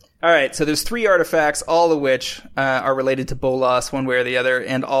got? All right, so there's 3 artifacts, all of which are related to Bolas one way or the other,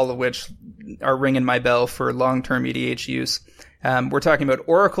 and all of which are ringing my bell for long-term EDH use. We're talking about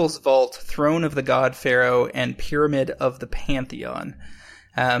Oracle's Vault, Throne of the God Pharaoh, and Pyramid of the Pantheon.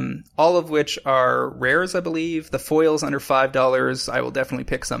 All of which are rares, I believe. The foils under $5, I will definitely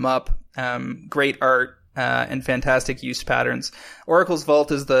pick some up. Great art and fantastic use patterns. Oracle's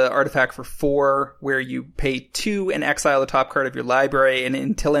Vault is the artifact for 4, where you pay 2 and exile the top card of your library, and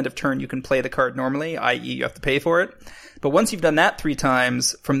until end of turn you can play the card normally, i.e. you have to pay for it. But once you've done that 3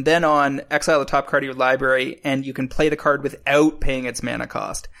 times, from then on, exile the top card of your library, and you can play the card without paying its mana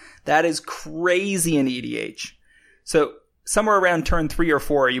cost. That is crazy in EDH. So somewhere around turn 3 or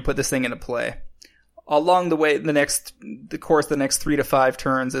 4, you put this thing into play. Along the way, the next 3 to 5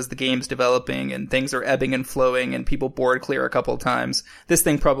 turns, as the game's developing and things are ebbing and flowing and people board clear a couple of times, this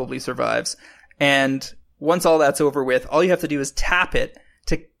thing probably survives. And once all that's over with, all you have to do is tap it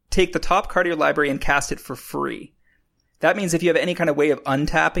to take the top card of your library and cast it for free. That means if you have any kind of way of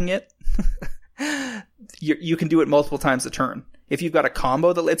untapping it, you can do it multiple times a turn. If you've got a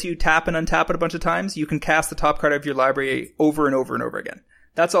combo that lets you tap and untap it a bunch of times, you can cast the top card of your library over and over and over again.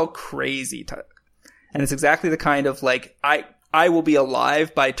 That's all crazy. And it's exactly the kind of I will be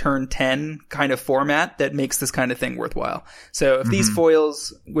alive by turn 10 kind of format that makes this kind of thing worthwhile. So if these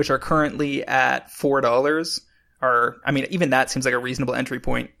foils, which are currently at $4, even that seems like a reasonable entry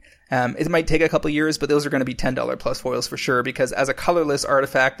point. It might take a couple years, but those are going to be $10 plus foils for sure, because as a colorless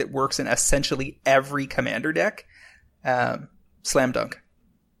artifact that works in essentially every commander deck, slam dunk.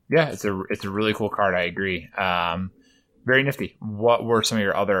 Yeah, it's a really cool card. I agree. Very nifty. What were some of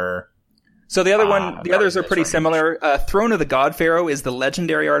your other? So the others are pretty similar. Throne of the God Pharaoh is the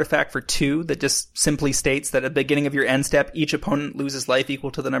legendary artifact for 2 that just simply states that at the beginning of your end step, each opponent loses life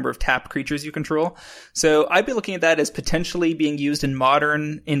equal to the number of tapped creatures you control. So I'd be looking at that as potentially being used in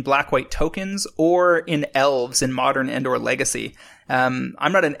Modern, in black-white tokens, or in Elves in Modern and or Legacy. I'm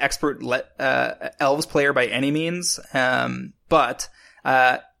not an expert Elves player by any means, but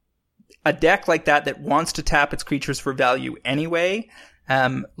a deck like that wants to tap its creatures for value anyway,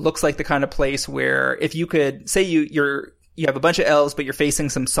 looks like the kind of place where if you could say you have a bunch of elves, but you're facing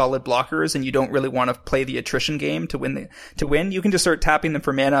some solid blockers and you don't really want to play the attrition game to win, you can just start tapping them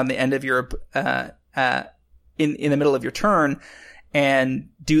for mana on the end of your, in the middle of your turn and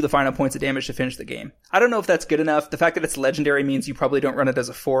do the final points of damage to finish the game. I don't know if that's good enough. The fact that it's legendary means you probably don't run it as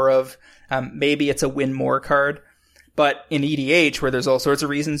a 4 of. Maybe it's a win more card. But in EDH, where there's all sorts of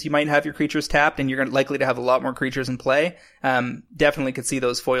reasons you might have your creatures tapped and you're likely to have a lot more creatures in play, definitely could see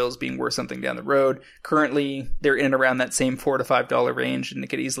those foils being worth something down the road. Currently, they're in and around that same $4 to $5 range, and it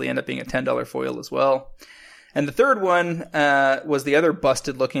could easily end up being a $10 foil as well. And the third one was the other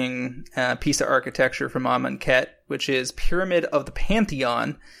busted-looking piece of architecture from Amonkhet, which is Pyramid of the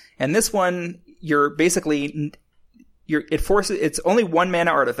Pantheon. And this one, it's only 1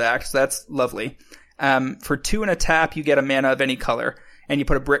 mana artifact, so that's lovely. For 2 and a tap, you get a mana of any color, and you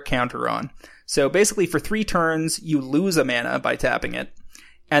put a brick counter on. So basically, for 3 turns, you lose a mana by tapping it.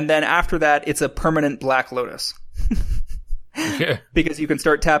 And then after that, it's a permanent Black Lotus. Yeah. Because you can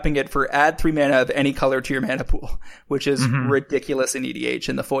start tapping it for add 3 mana of any color to your mana pool, which is ridiculous in EDH,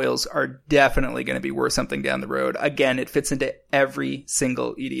 and the foils are definitely going to be worth something down the road. Again, it fits into every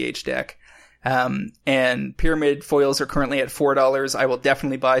single EDH deck. And Pyramid foils are currently at $4. I will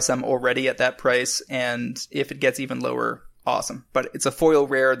definitely buy some already at that price, and if it gets even lower, awesome. But it's a foil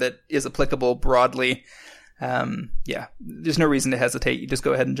rare that is applicable broadly. There's no reason to hesitate. You just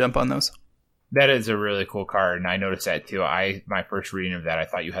go ahead and jump on those. That is a really cool card, and I noticed that too. My first reading of that, I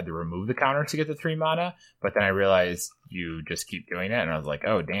thought you had to remove the counter to get the 3 mana, but then I realized you just keep doing it, and I was like,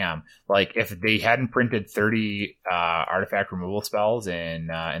 oh, damn. Like, if they hadn't printed 30 artifact removal spells in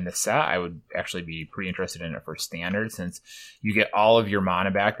the set, I would actually be pretty interested in it for standard, since you get all of your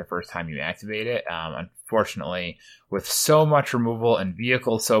mana back the first time you activate it. Unfortunately, with so much removal and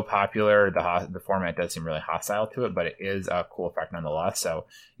vehicles so popular, the format does seem really hostile to it, but it is a cool effect nonetheless. So,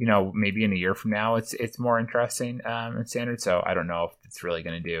 maybe in a year from now, it's more interesting in standard. So I don't know if it's really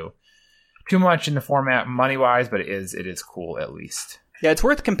going to do too much in the format money wise, but it is cool at least. Yeah, it's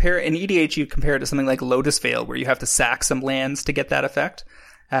worth comparing. In EDH, you compare it to something like Lotus Veil, where you have to sack some lands to get that effect.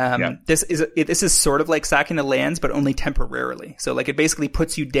 This is sort of like sacking the lands, but only temporarily. So like it basically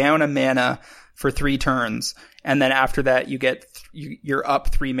puts you down a mana for 3 turns, and then after that you're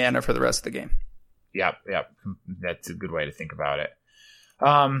up 3 mana for the rest of the game. Yep. That's a good way to think about it.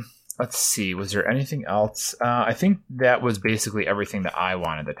 Let's see. Was there anything else? I think that was basically everything that I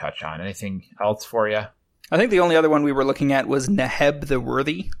wanted to touch on. Anything else for you? I think the only other one we were looking at was Neheb the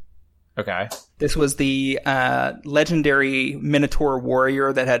Worthy. Okay. This was the legendary Minotaur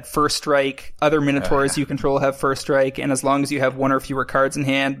warrior that had first strike. Other Minotaurs you control have first strike, and as long as you have 1 or fewer cards in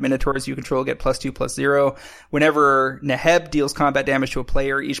hand, Minotaurs you control get +2/+0. Whenever Neheb deals combat damage to a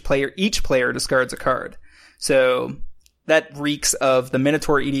player, each player discards a card. So that reeks of the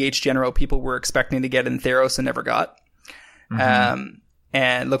Minotaur EDH general people were expecting to get in Theros and never got. Mm-hmm.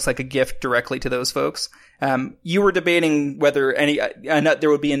 And looks like a gift directly to those folks. You were debating whether there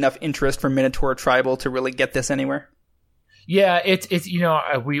would be enough interest from Minotaur Tribal to really get this anywhere. Yeah, it's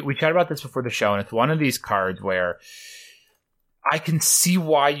we chatted about this before the show, and it's one of these cards where I can see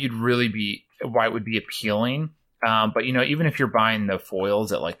why it would be appealing. But even if you're buying the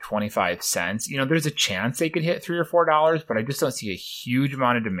foils at like 25 cents, there's a chance they could hit $3 or $4, but I just don't see a huge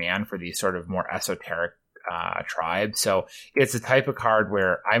amount of demand for these sort of more esoteric tribes. So it's a type of card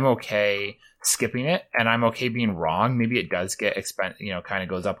where I'm okay skipping it, and I'm okay being wrong. Maybe it does get kind of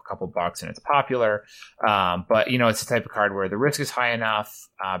goes up a couple bucks and it's popular. But it's the type of card where the risk is high enough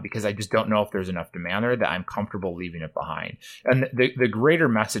because I just don't know if there's enough demand there that I'm comfortable leaving it behind. And the greater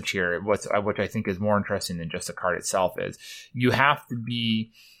message here, which I think is more interesting than just the card itself, is you have to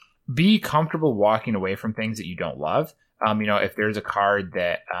be comfortable walking away from things that you don't love. If there's a card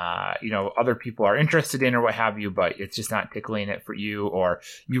that, other people are interested in or what have you, but it's just not tickling it for you, or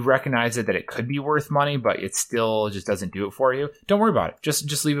you recognize that it could be worth money, but it still just doesn't do it for you, don't worry about it.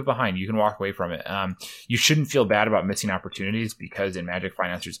 Just leave it behind. You can walk away from it. You shouldn't feel bad about missing opportunities, because in Magic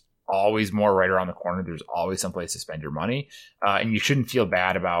Finance, there's always more right around the corner. There's always some place to spend your money. And you shouldn't feel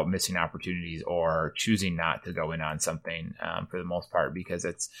bad about missing opportunities or choosing not to go in on something for the most part, because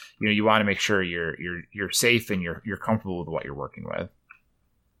it's, you want to make sure you're safe and you're comfortable with what you're working with.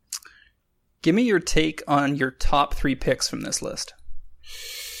 Give me your take on your top 3 picks from this list.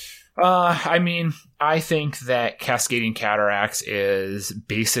 I think that Cascading Cataracts is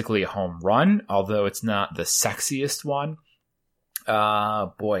basically a home run, although it's not the sexiest one.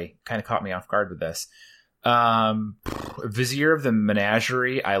 Boy, kind of caught me off guard with this. Vizier of the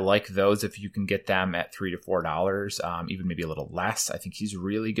Menagerie, I like those if you can get them at $3 to $4, even maybe a little less. I think he's a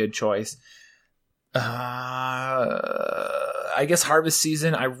really good choice. I guess Harvest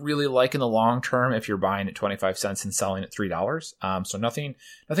Season I really like in the long term if you're buying at 25 cents and selling at $3. So nothing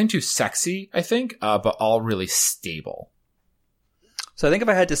too sexy, I think, but all really stable. So I think if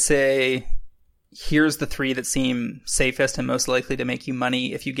I had to say, here's the 3 that seem safest and most likely to make you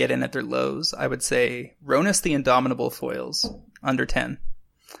money if you get in at their lows, I would say Ronus the Indomitable foils, under 10.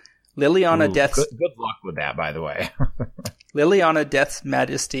 Liliana Death's... Good luck with that, by the way. Liliana Death's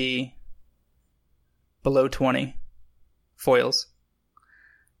Majesty, below 20 foils.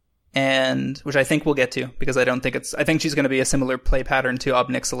 And which I think we'll get to, because I think she's going to be a similar play pattern to Ob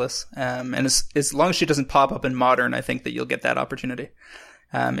Nixilis. And as long as she doesn't pop up in Modern, I think that you'll get that opportunity.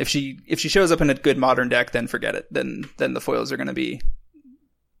 If she shows up in a good Modern deck, then forget it. Then the foils are going to be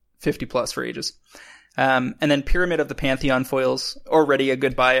 50 plus for ages. And then Pyramid of the Pantheon foils, already a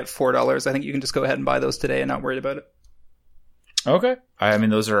good buy at $4. I think you can just go ahead and buy those today and not worry about it. Okay.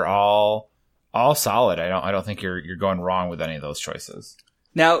 Those are all solid. I don't think you're going wrong with any of those choices.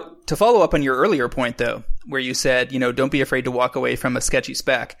 Now, to follow up on your earlier point, though, where you said, don't be afraid to walk away from a sketchy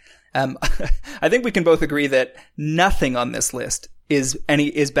spec. I think we can both agree that nothing on this list is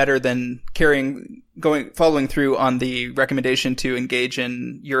better than following through on the recommendation to engage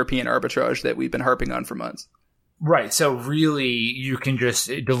in European arbitrage that we've been harping on for months. Right. So really, you can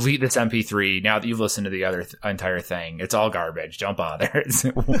just delete this MP3 now that you've listened to the entire thing. It's all garbage. Don't bother. It's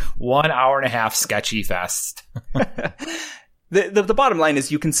 1 hour and a half sketchy fest. The bottom line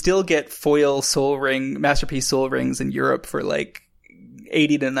is you can still get foil Masterpiece Soul Rings in Europe for like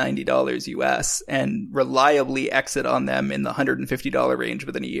 $80 to $90 US and reliably exit on them in the $150 range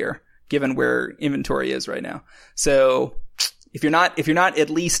within a year, given where inventory is right now. So if you're not at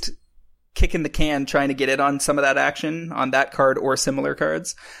least kicking the can trying to get in on some of that action on that card or similar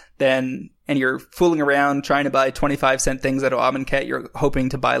cards, and you're fooling around trying to buy 25-cent things out of Amonkhet you're hoping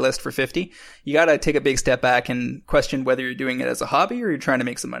to buy list for 50, you got to take a big step back and question whether you're doing it as a hobby or you're trying to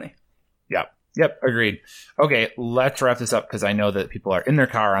make some money. Yep, agreed. Okay, let's wrap this up because I know that people are in their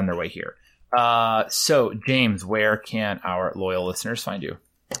car on their way here. So, James, where can our loyal listeners find you?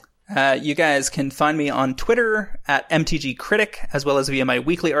 You guys can find me on Twitter at MTG Critic, as well as via my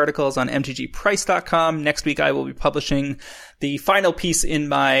weekly articles on mtgprice.com. Next week, I will be publishing the final piece in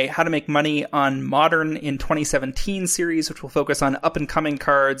my How to Make Money on Modern in 2017 series, which will focus on up-and-coming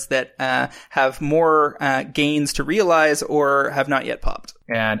cards that have more gains to realize or have not yet popped.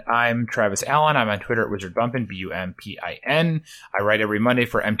 And I'm Travis Allen. I'm on Twitter at WizardBumpin, BUMPIN. I write every Monday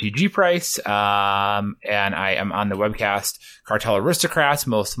for MTG Price, and I am on the webcast Cartel Aristocrats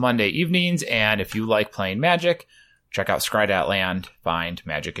most Monday evenings. And if you like playing Magic, check out Scry.land. Find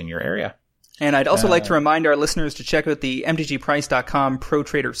Magic in your area. And I'd also like to remind our listeners to check out the MTGprice.com Pro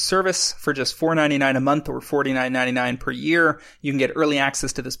Trader service for just $4.99 a month or $49.99 per year. You can get early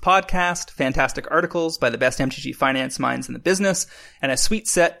access to this podcast, fantastic articles by the best MTG finance minds in the business, and a sweet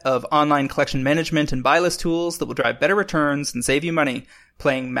set of online collection management and buy list tools that will drive better returns and save you money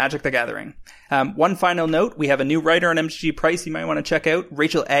playing Magic the Gathering. One final note, we have a new writer on MTG Price you might want to check out,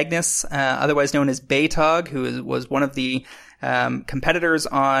 Rachel Agnes, otherwise known as Baytog, who was one of the competitors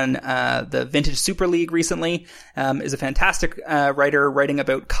on the Vintage Super League recently, is a fantastic writer writing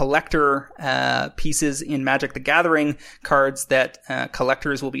about collector pieces in Magic the Gathering, cards that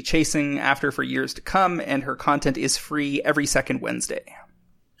collectors will be chasing after for years to come, and her content is free every second Wednesday.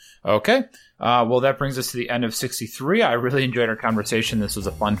 Okay. Well, that brings us to the end of 63. I really enjoyed our conversation. This was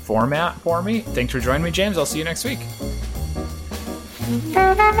a fun format for me. Thanks for joining me, James. I'll see you next week.